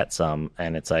go into debt some.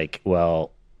 And it's like,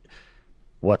 well,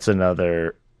 what's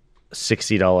another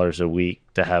 $60 a week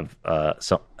to have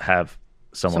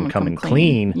someone come and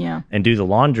clean and do the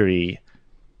laundry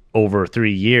over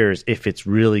 3 years if it's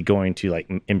really going to like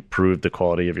improve the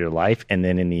quality of your life and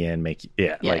then in the end make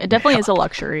it definitely is a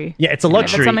luxury. Yeah, it's a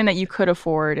luxury. It's something that you could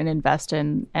afford and invest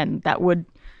in, and that would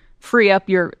free up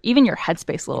your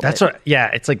headspace a little bit. That's what,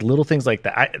 it's like little things like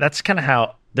that. That's kind of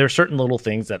how there are certain little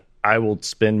things that I will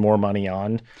spend more money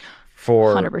on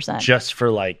for 100%. Just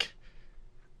for like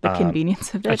the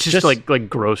convenience of it. It's just like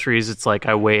groceries. It's like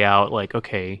I weigh out like,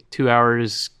 okay, 2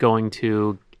 hours going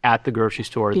to at the grocery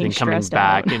store, then coming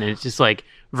back. And it's just like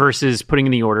versus putting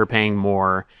in the order, paying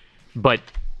more. But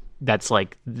that's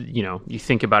like, you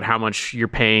think about how much you're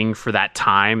paying for that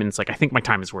time. And it's like, I think my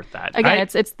time is worth that. Again,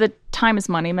 it's the time is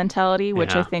money mentality,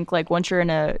 which I think like once you're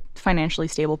in a financially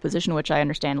stable position, which I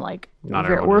understand, like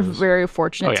we're very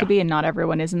fortunate to be, and not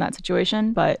everyone is in that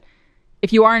situation. But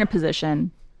if you are in a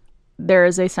position, there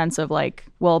is a sense of like,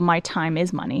 well, my time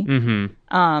is money.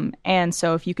 Mm-hmm. And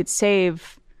so if you could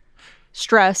save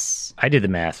stress, I did the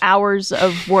math, hours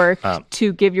of work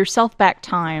to give yourself back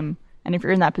time. And if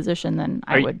you're in that position, then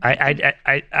I would.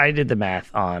 I did the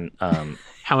math on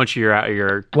how much your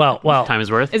time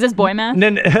is worth. Is this boy math?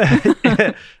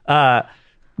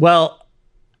 Well,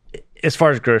 as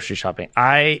far as grocery shopping,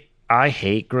 I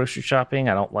hate grocery shopping.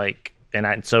 I don't like,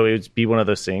 so it would be one of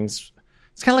those things.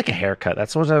 It's kind of like a haircut.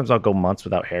 That's sometimes I'll go months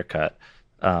without haircut,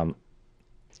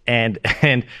 and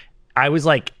I was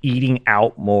like eating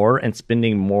out more and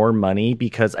spending more money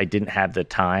because I didn't have the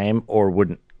time or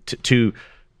wouldn't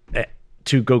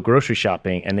to go grocery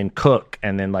shopping and then cook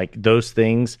and then like those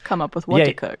things come up with what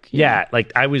to cook.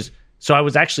 Like I was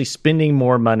actually spending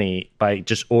more money by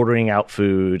just ordering out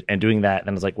food and doing that. And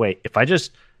I was like, wait, if I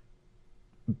just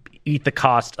eat the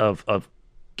cost of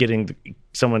getting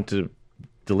someone to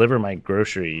deliver my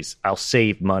groceries, I'll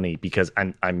save money because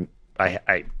they're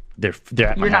at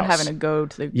You're my not house. having to go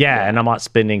to the and I'm not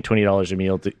spending $20 a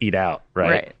meal to eat out,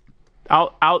 right?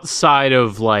 Outside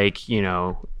of like,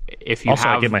 if you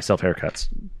I give myself haircuts.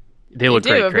 They look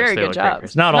great. You do a very good job.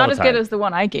 Not as good as the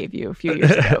one I gave you a few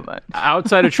years ago, but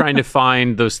outside of trying to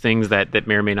find those things that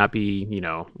may or may not be,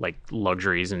 like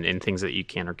luxuries and things that you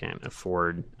can or can't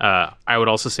afford. I would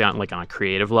also say on a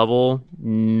creative level,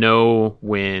 know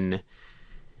when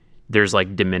there's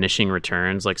like diminishing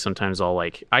returns. Like sometimes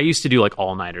I used to do like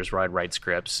all-nighters where I'd write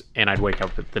scripts and I'd wake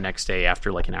up the next day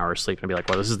after like an hour of sleep and I'd be like,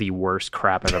 wow, this is the worst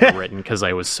crap I've ever written because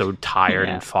I was so tired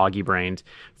and foggy brained.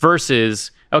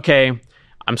 Versus, okay,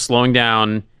 I'm slowing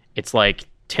down. It's like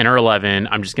 10 or 11.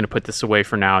 I'm just going to put this away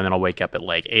for now. And then I'll wake up at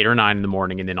like 8 or 9 in the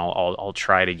morning and then I'll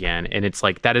try it again. And it's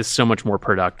like, that is so much more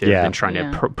productive than trying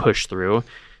to push through.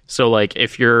 So like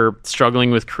if you're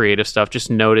struggling with creative stuff, just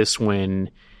notice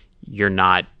when you're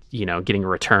not, getting a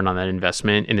return on that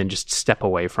investment and then just step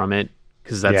away from it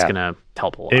because that's going to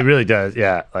help a lot. It really does.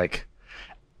 Yeah. Like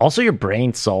also your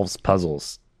brain solves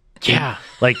puzzles. Yeah.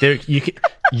 Like there, you can,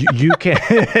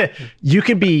 you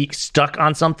can be stuck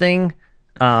on something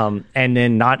and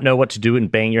then not know what to do and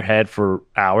bang your head for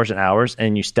hours and hours.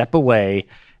 And you step away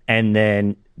and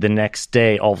then the next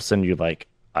day, all of a sudden you're like,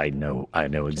 I know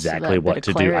exactly what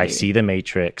to do. I see the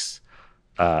matrix.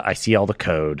 I see all the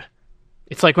code.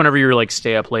 It's like whenever you're like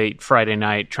stay up late Friday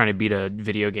night trying to beat a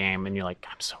video game and you're like,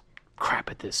 I'm so crap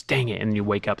at this, dang it. And you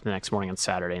wake up the next morning on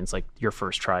Saturday and it's like your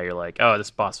first try. You're like, oh, this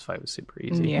boss fight was super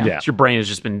easy. Yeah. Your brain has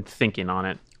just been thinking on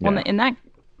it. Well, in that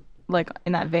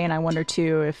vein, I wonder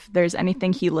too, if there's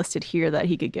anything he listed here that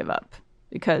he could give up,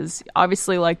 because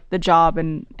obviously like the job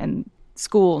and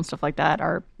school and stuff like that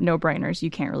are no-brainers. You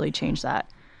can't really change that.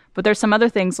 But there's some other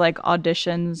things like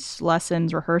auditions,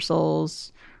 lessons,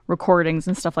 rehearsals, recordings,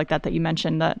 and stuff like that that you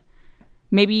mentioned that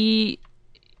maybe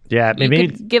you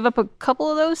could give up a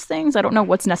couple of those things. I don't know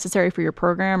what's necessary for your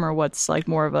program or what's like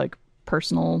more of like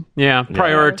personal.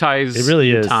 Prioritize it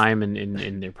really is. time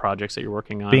in the projects that you're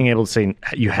working on. Being able to say,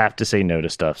 you have to say no to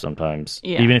stuff sometimes,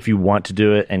 Yeah. even if you want to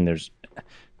do it, and there's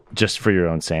just for your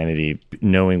own sanity,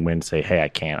 knowing when to say, hey, I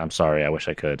can't, I'm sorry, I wish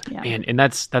I could. Yeah. And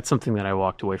that's something that I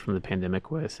walked away from the pandemic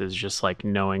with, is just like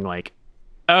knowing like,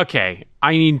 okay,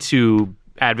 I need to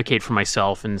advocate for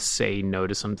myself and say no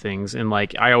to some things. And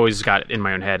like, I always got in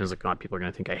my own head and was like, God, people are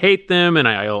going to think I hate them, and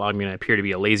I'm going to appear to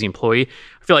be a lazy employee.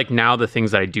 I feel like now the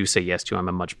things that I do say yes to, I'm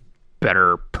a much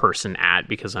better person at,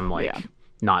 because I'm like,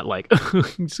 not like,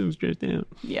 I'm so stressed out.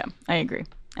 Yeah, I agree.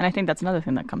 And I think that's another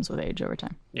thing that comes with age over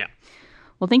time. Yeah.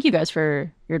 Well, thank you guys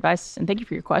for your advice, and thank you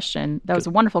for your question. That was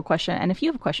a wonderful question. And if you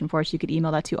have a question for us, you could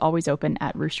email that to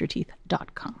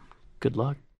alwaysopen@roosterteeth.com. Good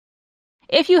luck.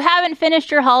 If you haven't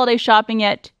finished your holiday shopping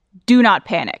yet, do not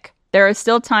panic. There is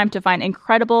still time to find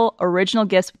incredible original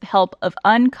gifts with the help of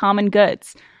Uncommon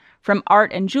Goods. From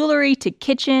art and jewelry to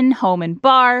kitchen, home, and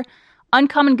bar,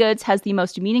 Uncommon Goods has the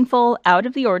most meaningful,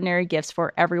 out-of-the-ordinary gifts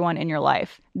for everyone in your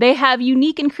life. They have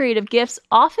unique and creative gifts,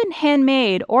 often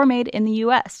handmade or made in the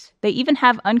U.S. They even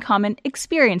have uncommon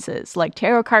experiences like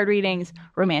tarot card readings,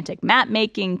 romantic map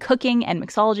making, cooking, and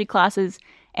mixology classes,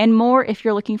 and more if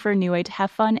you're looking for a new way to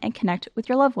have fun and connect with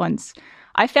your loved ones.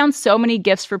 I found so many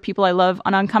gifts for people I love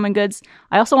on Uncommon Goods.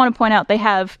 I also want to point out they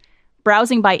have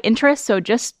browsing by interest, so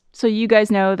just so you guys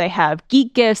know, they have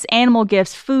geek gifts, animal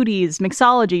gifts, foodies,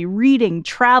 mixology, reading,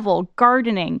 travel,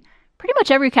 gardening, pretty much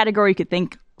every category you could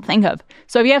think of.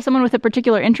 So if you have someone with a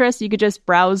particular interest, you could just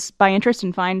browse by interest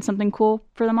and find something cool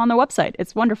for them on their website.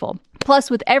 It's wonderful. Plus,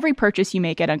 with every purchase you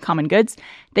make at Uncommon Goods,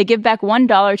 they give back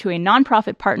 $1 to a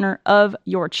nonprofit partner of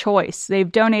your choice. They've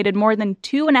donated more than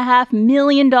 $2.5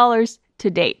 million to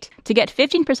date. To get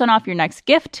 15% off your next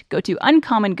gift, go to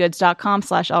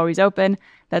uncommongoods.com/alwaysopen.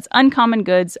 That's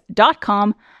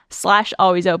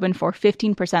uncommongoods.com/alwaysopen for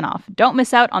 15% off. Don't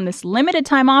miss out on this limited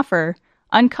time offer.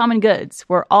 Uncommon Goods.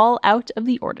 We're all out of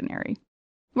the ordinary.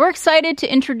 We're excited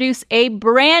to introduce a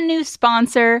brand new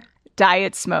sponsor,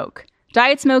 Diet Smoke.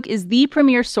 Diet Smoke is the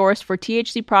premier source for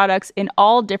THC products in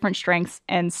all different strengths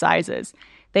and sizes.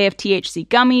 They have THC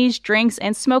gummies, drinks,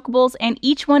 and smokables, and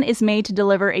each one is made to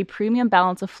deliver a premium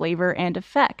balance of flavor and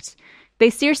effect. They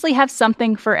seriously have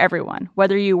something for everyone,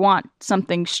 whether you want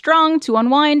something strong to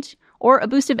unwind, or a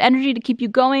boost of energy to keep you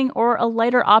going, or a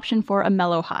lighter option for a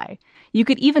mellow high. You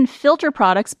could even filter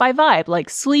products by vibe, like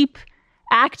sleep,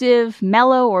 active,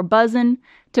 mellow, or buzzin',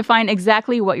 to find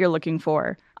exactly what you're looking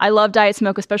for. I love Diet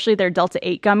Smoke, especially their Delta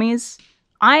 8 gummies.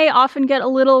 I often get a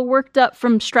little worked up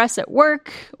from stress at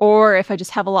work, or if I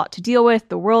just have a lot to deal with,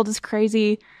 the world is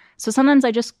crazy. So sometimes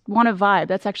I just want to vibe.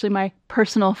 That's actually my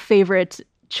personal favorite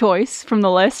choice from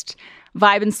the list.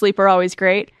 Vibe and sleep are always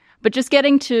great, but just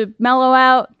getting to mellow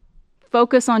out,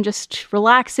 focus on just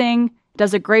relaxing,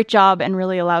 does a great job and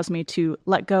really allows me to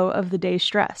let go of the day's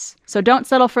stress. So don't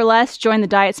settle for less. Join the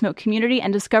Diet Smoke community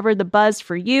and discover the buzz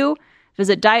for you.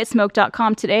 Visit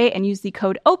dietsmoke.com today and use the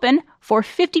code OPEN for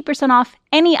 50% off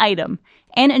any item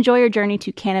and enjoy your journey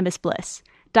to cannabis bliss.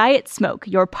 Diet Smoke,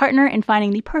 your partner in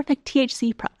finding the perfect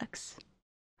THC products.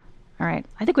 All right,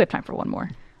 I think we have time for one more.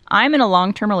 I'm in a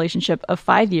long-term relationship of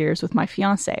 5 years with my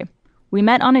fiancé. We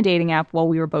met on a dating app while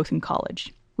we were both in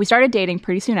college. We started dating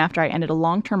pretty soon after I ended a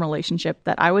long-term relationship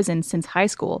that I was in since high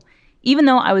school, even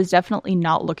though I was definitely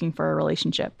not looking for a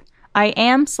relationship. I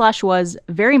am/was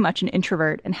very much an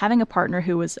introvert, and having a partner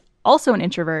who was also an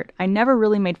introvert, I never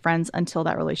really made friends until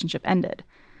that relationship ended.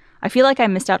 I feel like I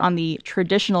missed out on the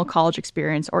traditional college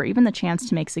experience or even the chance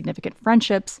to make significant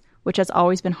friendships, which has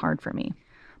always been hard for me.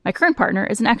 My current partner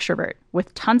is an extrovert,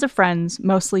 with tons of friends,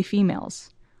 mostly females.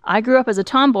 I grew up as a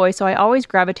tomboy, so I always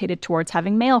gravitated towards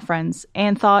having male friends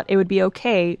and thought I would be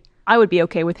okay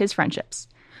with his friendships.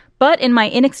 But in my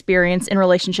inexperience in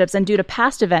relationships and due to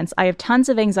past events, I have tons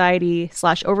of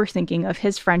anxiety/overthinking of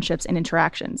his friendships and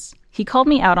interactions. He called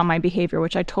me out on my behavior,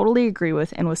 which I totally agree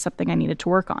with and was something I needed to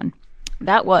work on.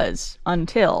 That was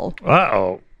until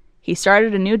he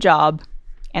started a new job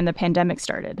and the pandemic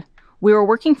started. We were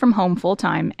working from home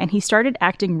full-time, and he started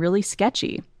acting really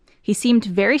sketchy. He seemed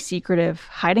very secretive,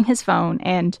 hiding his phone,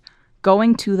 and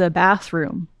going to the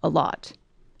bathroom a lot.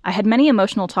 I had many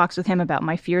emotional talks with him about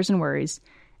my fears and worries,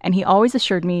 and he always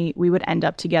assured me we would end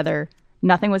up together,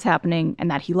 nothing was happening, and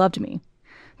that he loved me.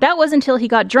 That was until he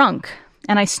got drunk,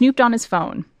 and I snooped on his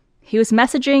phone. He was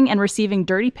messaging and receiving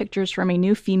dirty pictures from a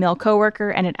new female coworker,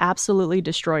 and it absolutely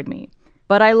destroyed me.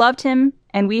 But I loved him,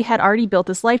 and we had already built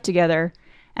this life together,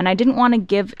 and I didn't want to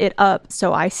give it up,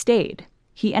 so I stayed.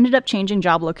 He ended up changing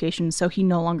job locations, so he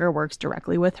no longer works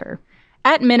directly with her.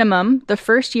 At minimum, the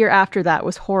first year after that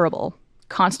was horrible.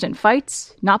 Constant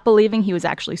fights, not believing he was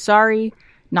actually sorry,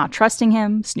 not trusting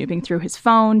him, snooping through his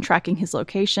phone, tracking his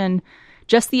location,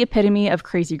 just the epitome of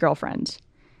crazy girlfriend.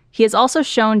 He has also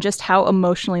shown just how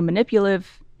emotionally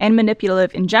manipulative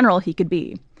in general he could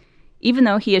be. Even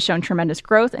though he has shown tremendous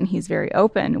growth and he's very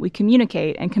open, we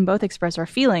communicate and can both express our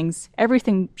feelings,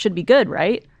 everything should be good,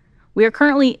 right? We are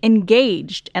currently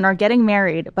engaged and are getting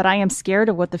married, but I am scared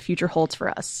of what the future holds for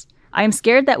us. I am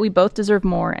scared that we both deserve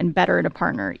more and better in a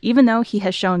partner. Even though he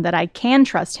has shown that I can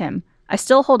trust him, I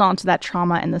still hold on to that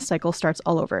trauma and the cycle starts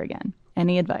all over again.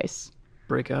 Any advice?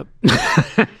 Break up.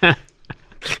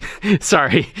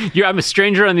 Sorry. I'm a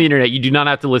stranger on the internet. You do not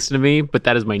have to listen to me, but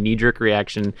that is my knee-jerk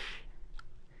reaction.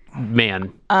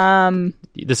 Man,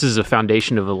 this is a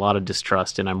foundation of a lot of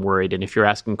distrust, and I'm worried. And if you're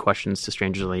asking questions to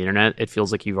strangers on the internet, it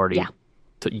feels like you've already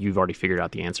figured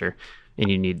out the answer,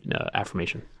 and you need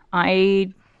affirmation.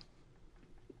 I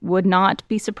would not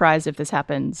be surprised if this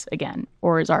happens again,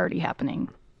 or is already happening,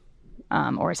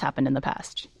 or has happened in the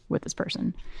past with this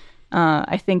person.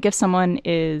 I think if someone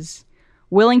is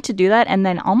willing to do that and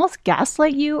then almost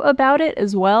gaslight you about it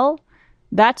as well,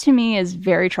 that to me is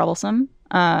very troublesome,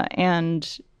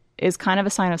 and is kind of a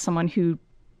sign of someone who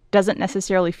doesn't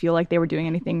necessarily feel like they were doing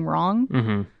anything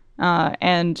wrong,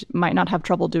 and might not have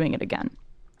trouble doing it again.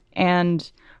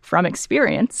 And from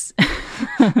experience,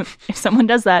 if someone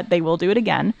does that, they will do it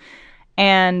again.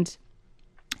 And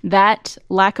that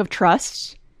lack of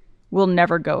trust will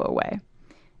never go away.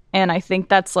 And I think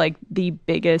that's like the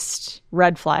biggest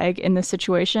red flag in this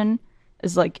situation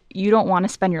is like, you don't want to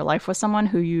spend your life with someone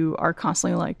who you are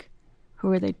constantly like,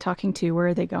 who are they talking to? Where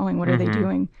are they going? What are they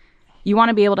doing? You want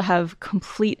to be able to have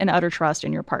complete and utter trust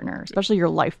in your partner, especially your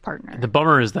life partner. The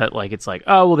bummer is that like it's like,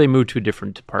 oh well, they moved to a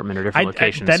different department or different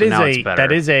location. So now it's better.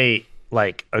 That is a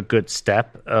good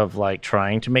step of like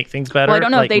trying to make things better. Well, I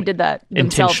don't know like, if they did that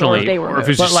themselves or if they were. Or if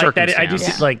it's but just like that, I just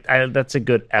circumstance. like that's a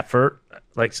good effort.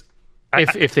 Like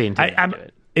if they intend to do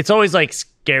it. It's always like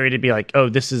scary to be like, oh,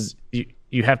 this is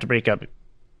you have to break up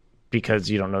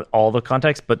because you don't know all the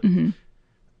context, but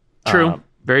True,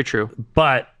 very true.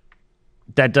 But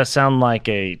that does sound like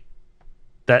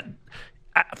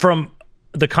from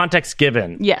the context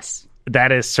given. Yes,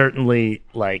 that is certainly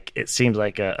like it seems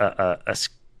like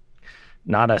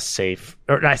not a safe,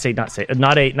 or I say not safe,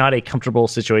 not a comfortable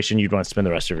situation you'd want to spend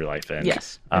the rest of your life in.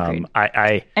 Yes, and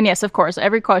yes, of course,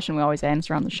 every question we always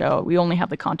answer on the show, we only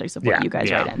have the context of what you guys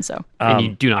write in. So and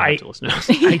you do not have to listen to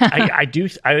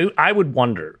us. I would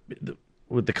wonder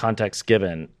with the context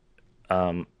given.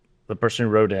 The person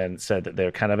who wrote in said that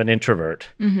they're kind of an introvert.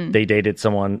 They dated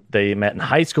someone they met in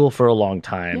high school for a long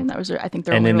time. Yeah, that was, I think,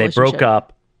 their and only then they relationship. broke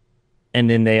up, and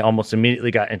then they almost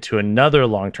immediately got into another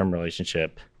long-term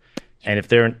relationship. And if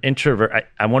they're an introvert,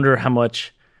 I wonder how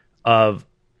much of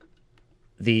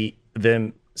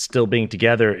them still being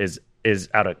together is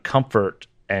out of comfort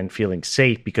and feeling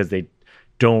safe because they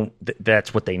don't.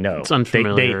 That's what they know. It's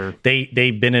unfamiliar.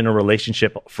 They've been in a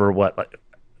relationship for what, like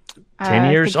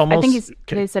 10 years almost. I think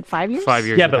they said 5 years. 5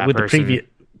 years. Yeah, but with the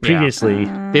previously,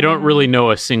 they don't really know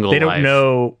a single. they don't life.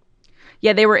 know.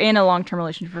 Yeah, they were in a long-term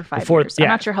relationship for 5 Before- years. I'm yeah.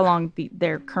 not sure how long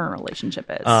their current relationship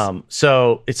is.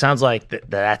 So it sounds like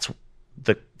that's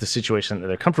the situation that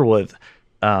they're comfortable with,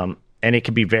 and it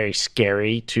can be very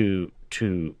scary to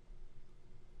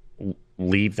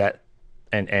leave that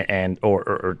and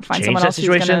or Find change someone that else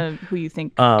situation. who you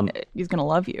think is gonna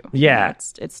love you. Yeah.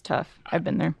 It's tough. I've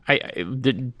been there.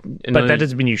 But that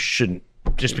doesn't mean you shouldn't,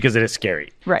 just because it is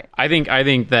scary. Right. I think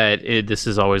that this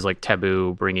is always like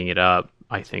taboo bringing it up.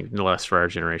 I think less for our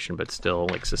generation, but still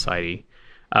like society.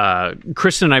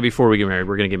 Kristen and I, before we get married,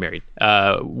 we're going to get married.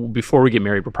 Before we get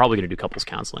married, we're probably going to do couples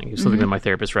counseling. It's something that my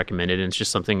therapist recommended, and it's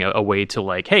just something a way to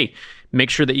like, hey, make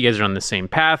sure that you guys are on the same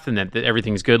path and that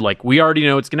everything's good. Like we already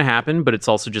know it's going to happen, but it's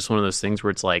also just one of those things where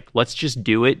it's like, let's just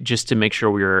do it just to make sure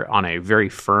we're on a very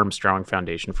firm, strong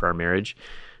foundation for our marriage.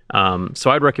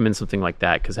 So I'd recommend something like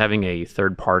that, because having a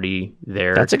third party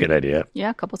there, That's a good idea.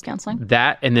 Yeah, couples counseling.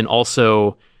 that, and then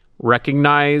also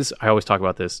recognize, I always talk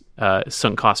about this,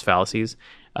 sunk cost fallacies.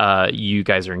 You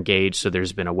guys are engaged, so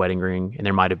there's been a wedding ring, and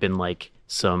there might have been like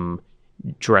some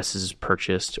dresses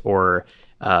purchased or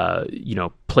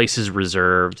places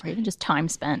reserved, Or even just time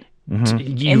spent in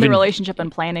in the relationship and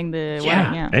planning the wedding.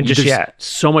 Yeah. And just There's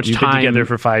so much you've time been together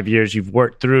for 5 years. You've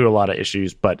worked through a lot of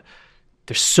issues, but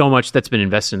there's so much that's been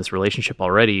invested in this relationship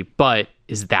already, but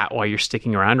is that why you're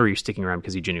sticking around, or are you sticking around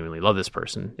because you genuinely love this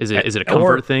person? Is it a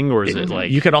comfort thing, or is it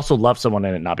like... You could also love someone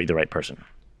and it not be the right person.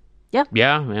 Yeah.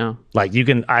 Like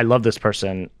I love this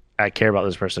person, I care about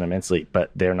this person immensely,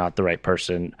 but they're not the right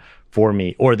person for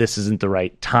me, or this isn't the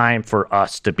right time for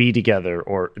us to be together,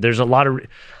 or there's a lot of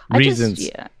reasons.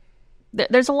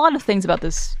 There's a lot of things about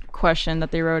this question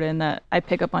that they wrote in that I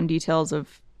pick up on details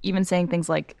of, even saying things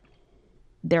like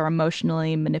they're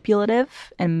emotionally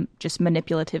manipulative and just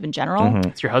manipulative in general.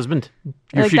 It's your husband,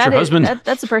 your like future husband.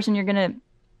 That's the person you're going to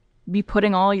be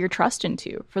putting all your trust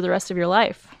into for the rest of your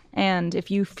life. And if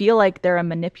you feel like they're a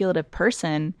manipulative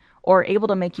person or able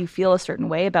to make you feel a certain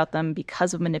way about them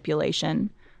because of manipulation,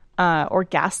 or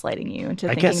gaslighting you into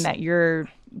thinking that you're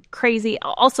crazy.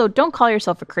 Also, don't call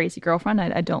yourself a crazy girlfriend.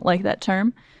 I don't like that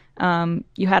term.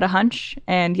 You had a hunch,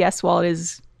 and yes, while it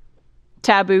is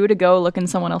taboo to go look in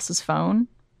someone else's phone,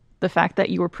 the fact that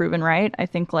you were proven right, I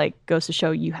think, like, goes to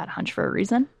show you had a hunch for a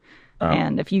reason.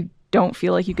 And if you don't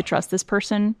feel like you could trust this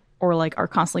person, or like are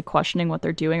constantly questioning what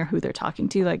they're doing or who they're talking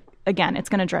to, like, again, it's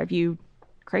going to drive you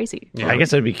crazy. Yeah. I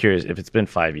guess I'd be curious if it's been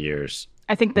 5 years.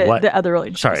 I think the other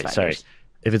relationship. Sorry.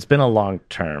 If it's been a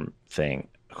long-term thing,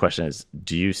 the question is,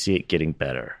 do you see it getting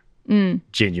better?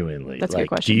 Genuinely. That's like, a good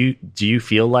question. Do you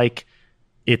feel like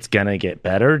it's gonna get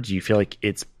better? Do you feel like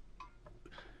it's...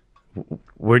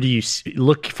 Where do you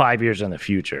look 5 years in the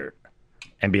future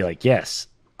and be like, yes,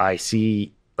 I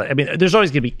see... I mean, there's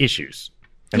always gonna be issues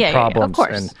and problems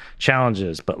and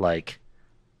challenges, but like,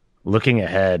 looking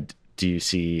ahead, do you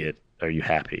see it? Are you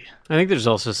happy? I think there's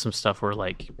also some stuff where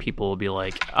like people will be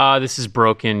like, this is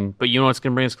broken, but you know what's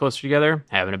going to bring us closer together?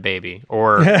 Having a baby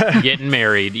or getting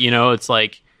married. You know, it's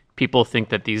like people think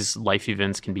that these life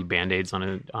events can be Band-Aids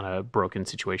on a broken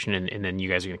situation, and then you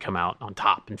guys are going to come out on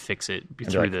top and fix it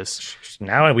through this.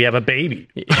 Now we have a baby.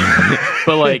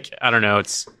 But like, I don't know.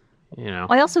 It's, you know.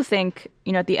 I also think,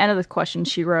 you know, at the end of the question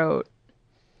she wrote,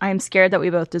 I am scared that we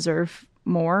both deserve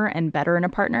more and better in a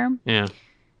partner. Yeah.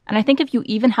 And I think if you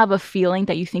even have a feeling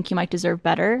that you think you might deserve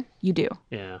better, you do.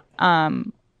 Yeah.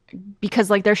 Because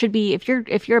like there should be, if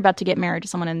you're about to get married to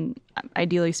someone and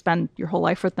ideally spend your whole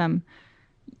life with them,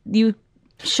 you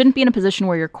shouldn't be in a position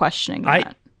where you're questioning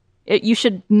that. You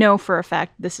should know for a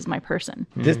fact, this is my person.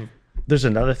 There's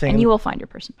another thing, and you will find your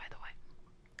person, by the way.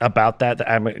 About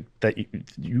that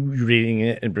you reading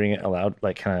it and bringing it aloud,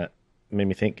 like, kind of made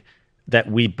me think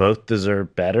that we both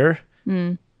deserve better.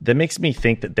 That makes me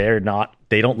think that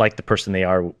they don't like the person they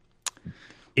are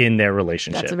in their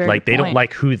relationship. That's a very like good they point. don't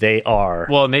like who they are.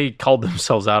 Well, and they called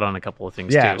themselves out on a couple of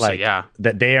things too. Like, so,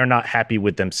 that they are not happy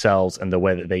with themselves and the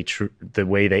way that the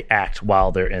way they act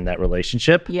while they're in that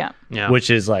relationship. Yeah. Which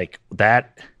is like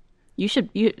that.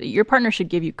 Your partner should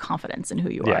give you confidence in who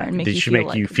you are and make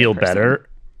you feel better.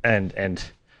 And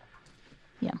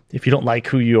yeah, if you don't like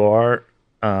who you are,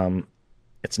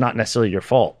 it's not necessarily your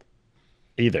fault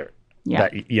either. Yeah.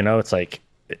 That, you know, it's like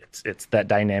it's that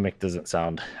dynamic doesn't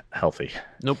sound healthy.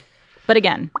 Nope. But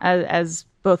again, as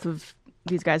both of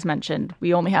these guys mentioned,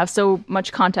 we only have so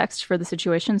much context for the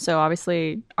situation. So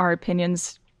obviously our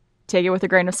opinions, take it with a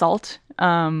grain of salt.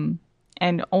 And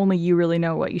only you really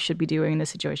know what you should be doing in this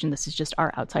situation. This is just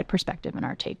our outside perspective and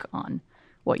our take on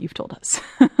what you've told us.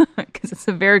 Because it's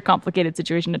a very complicated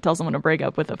situation to tell someone to break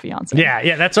up with a fiance.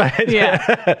 Yeah, that's right.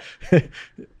 Yeah.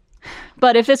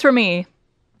 But if this were me,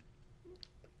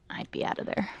 I'd be out of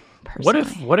there. Personally.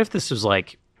 What if this was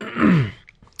like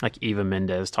like Eva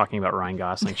Mendes talking about Ryan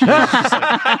Gosling? She was just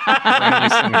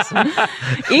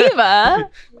like, Eva,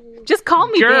 just call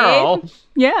me, girl. babe.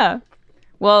 Yeah.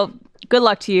 Well, good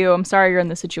luck to you. I'm sorry you're in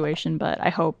this situation, but I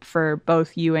hope for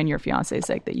both you and your fiance's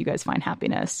sake that you guys find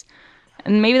happiness.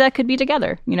 And maybe that could be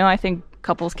together. You know, I think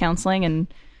couples counseling and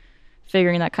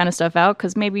figuring that kind of stuff out,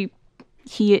 because maybe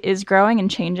he is growing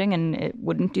and changing and it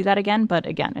wouldn't do that again. But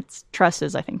again, it's trust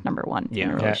is, I think, number one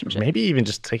in a relationship. Maybe even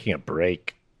just taking a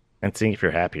break and seeing if you're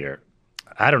happier.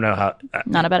 I don't know how.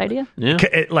 Not a bad idea. Yeah.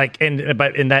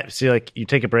 But in that, see, like, you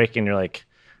take a break and you're like,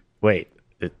 wait,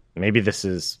 maybe this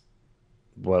is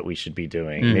what we should be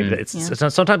doing. Mm-hmm. Maybe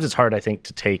sometimes it's hard, I think,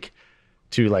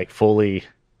 to like fully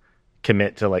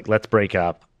commit to like, let's break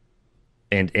up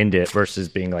and end it, versus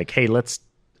being like, hey, let's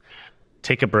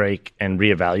take a break and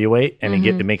reevaluate, and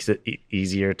it makes it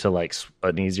easier to like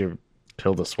an easier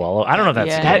pill to swallow. I don't know if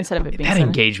that's instead of it being that silly.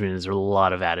 engagement is a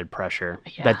lot of added pressure.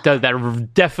 Yeah. That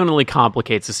definitely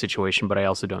complicates the situation, but I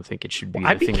also don't think it should be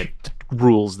the thing that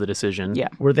rules the decision. Yeah.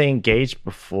 Were they engaged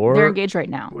before? They're engaged right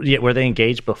now. Yeah, were they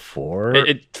engaged before?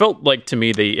 It felt like to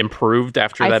me they improved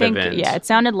after that event. Yeah, it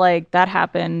sounded like that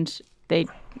happened. They,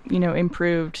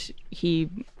 improved. He,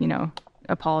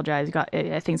 apologized,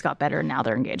 things got better, and now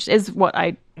they're engaged. Is what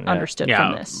I understood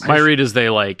from this. My read is they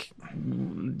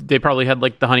probably had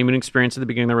like the honeymoon experience at the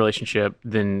beginning of the relationship,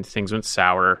 then things went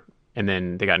sour, and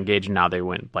then they got engaged, and now they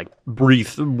went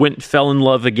fell in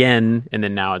love again, and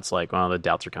then now it's like, well, the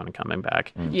doubts are kind of coming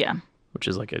back. Yeah, which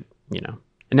is like a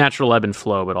natural ebb and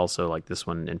flow, but also like this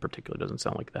one in particular doesn't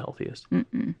sound like the healthiest.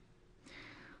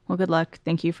 Well, good luck.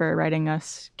 Thank you for writing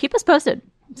us. Keep us posted.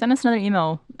 Send us another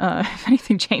email if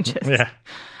anything changes.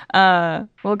 Yeah.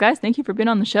 Well, guys, thank you for being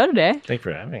on the show today. Thanks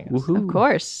for having us. Woohoo. Of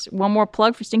course. One more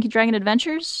plug for Stinky Dragon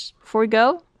Adventures before we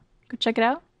go. Go check it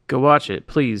out. Go watch it,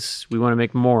 please. We want to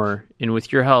make more, and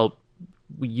with your help,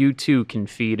 you too can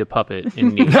feed a puppet in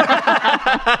need.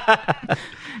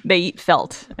 They eat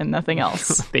felt and nothing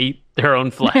else. They eat their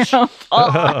own flesh. All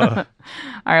right.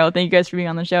 Well, thank you guys for being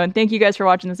on the show, and thank you guys for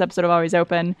watching this episode of Always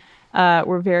Open.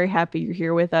 We're very happy you're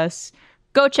here with us.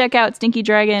 Go check out Stinky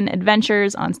Dragon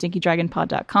Adventures on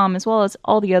stinkydragonpod.com, as well as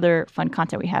all the other fun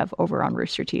content we have over on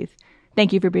Rooster Teeth.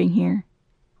 Thank you for being here.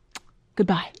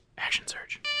 Goodbye. Action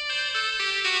Surge.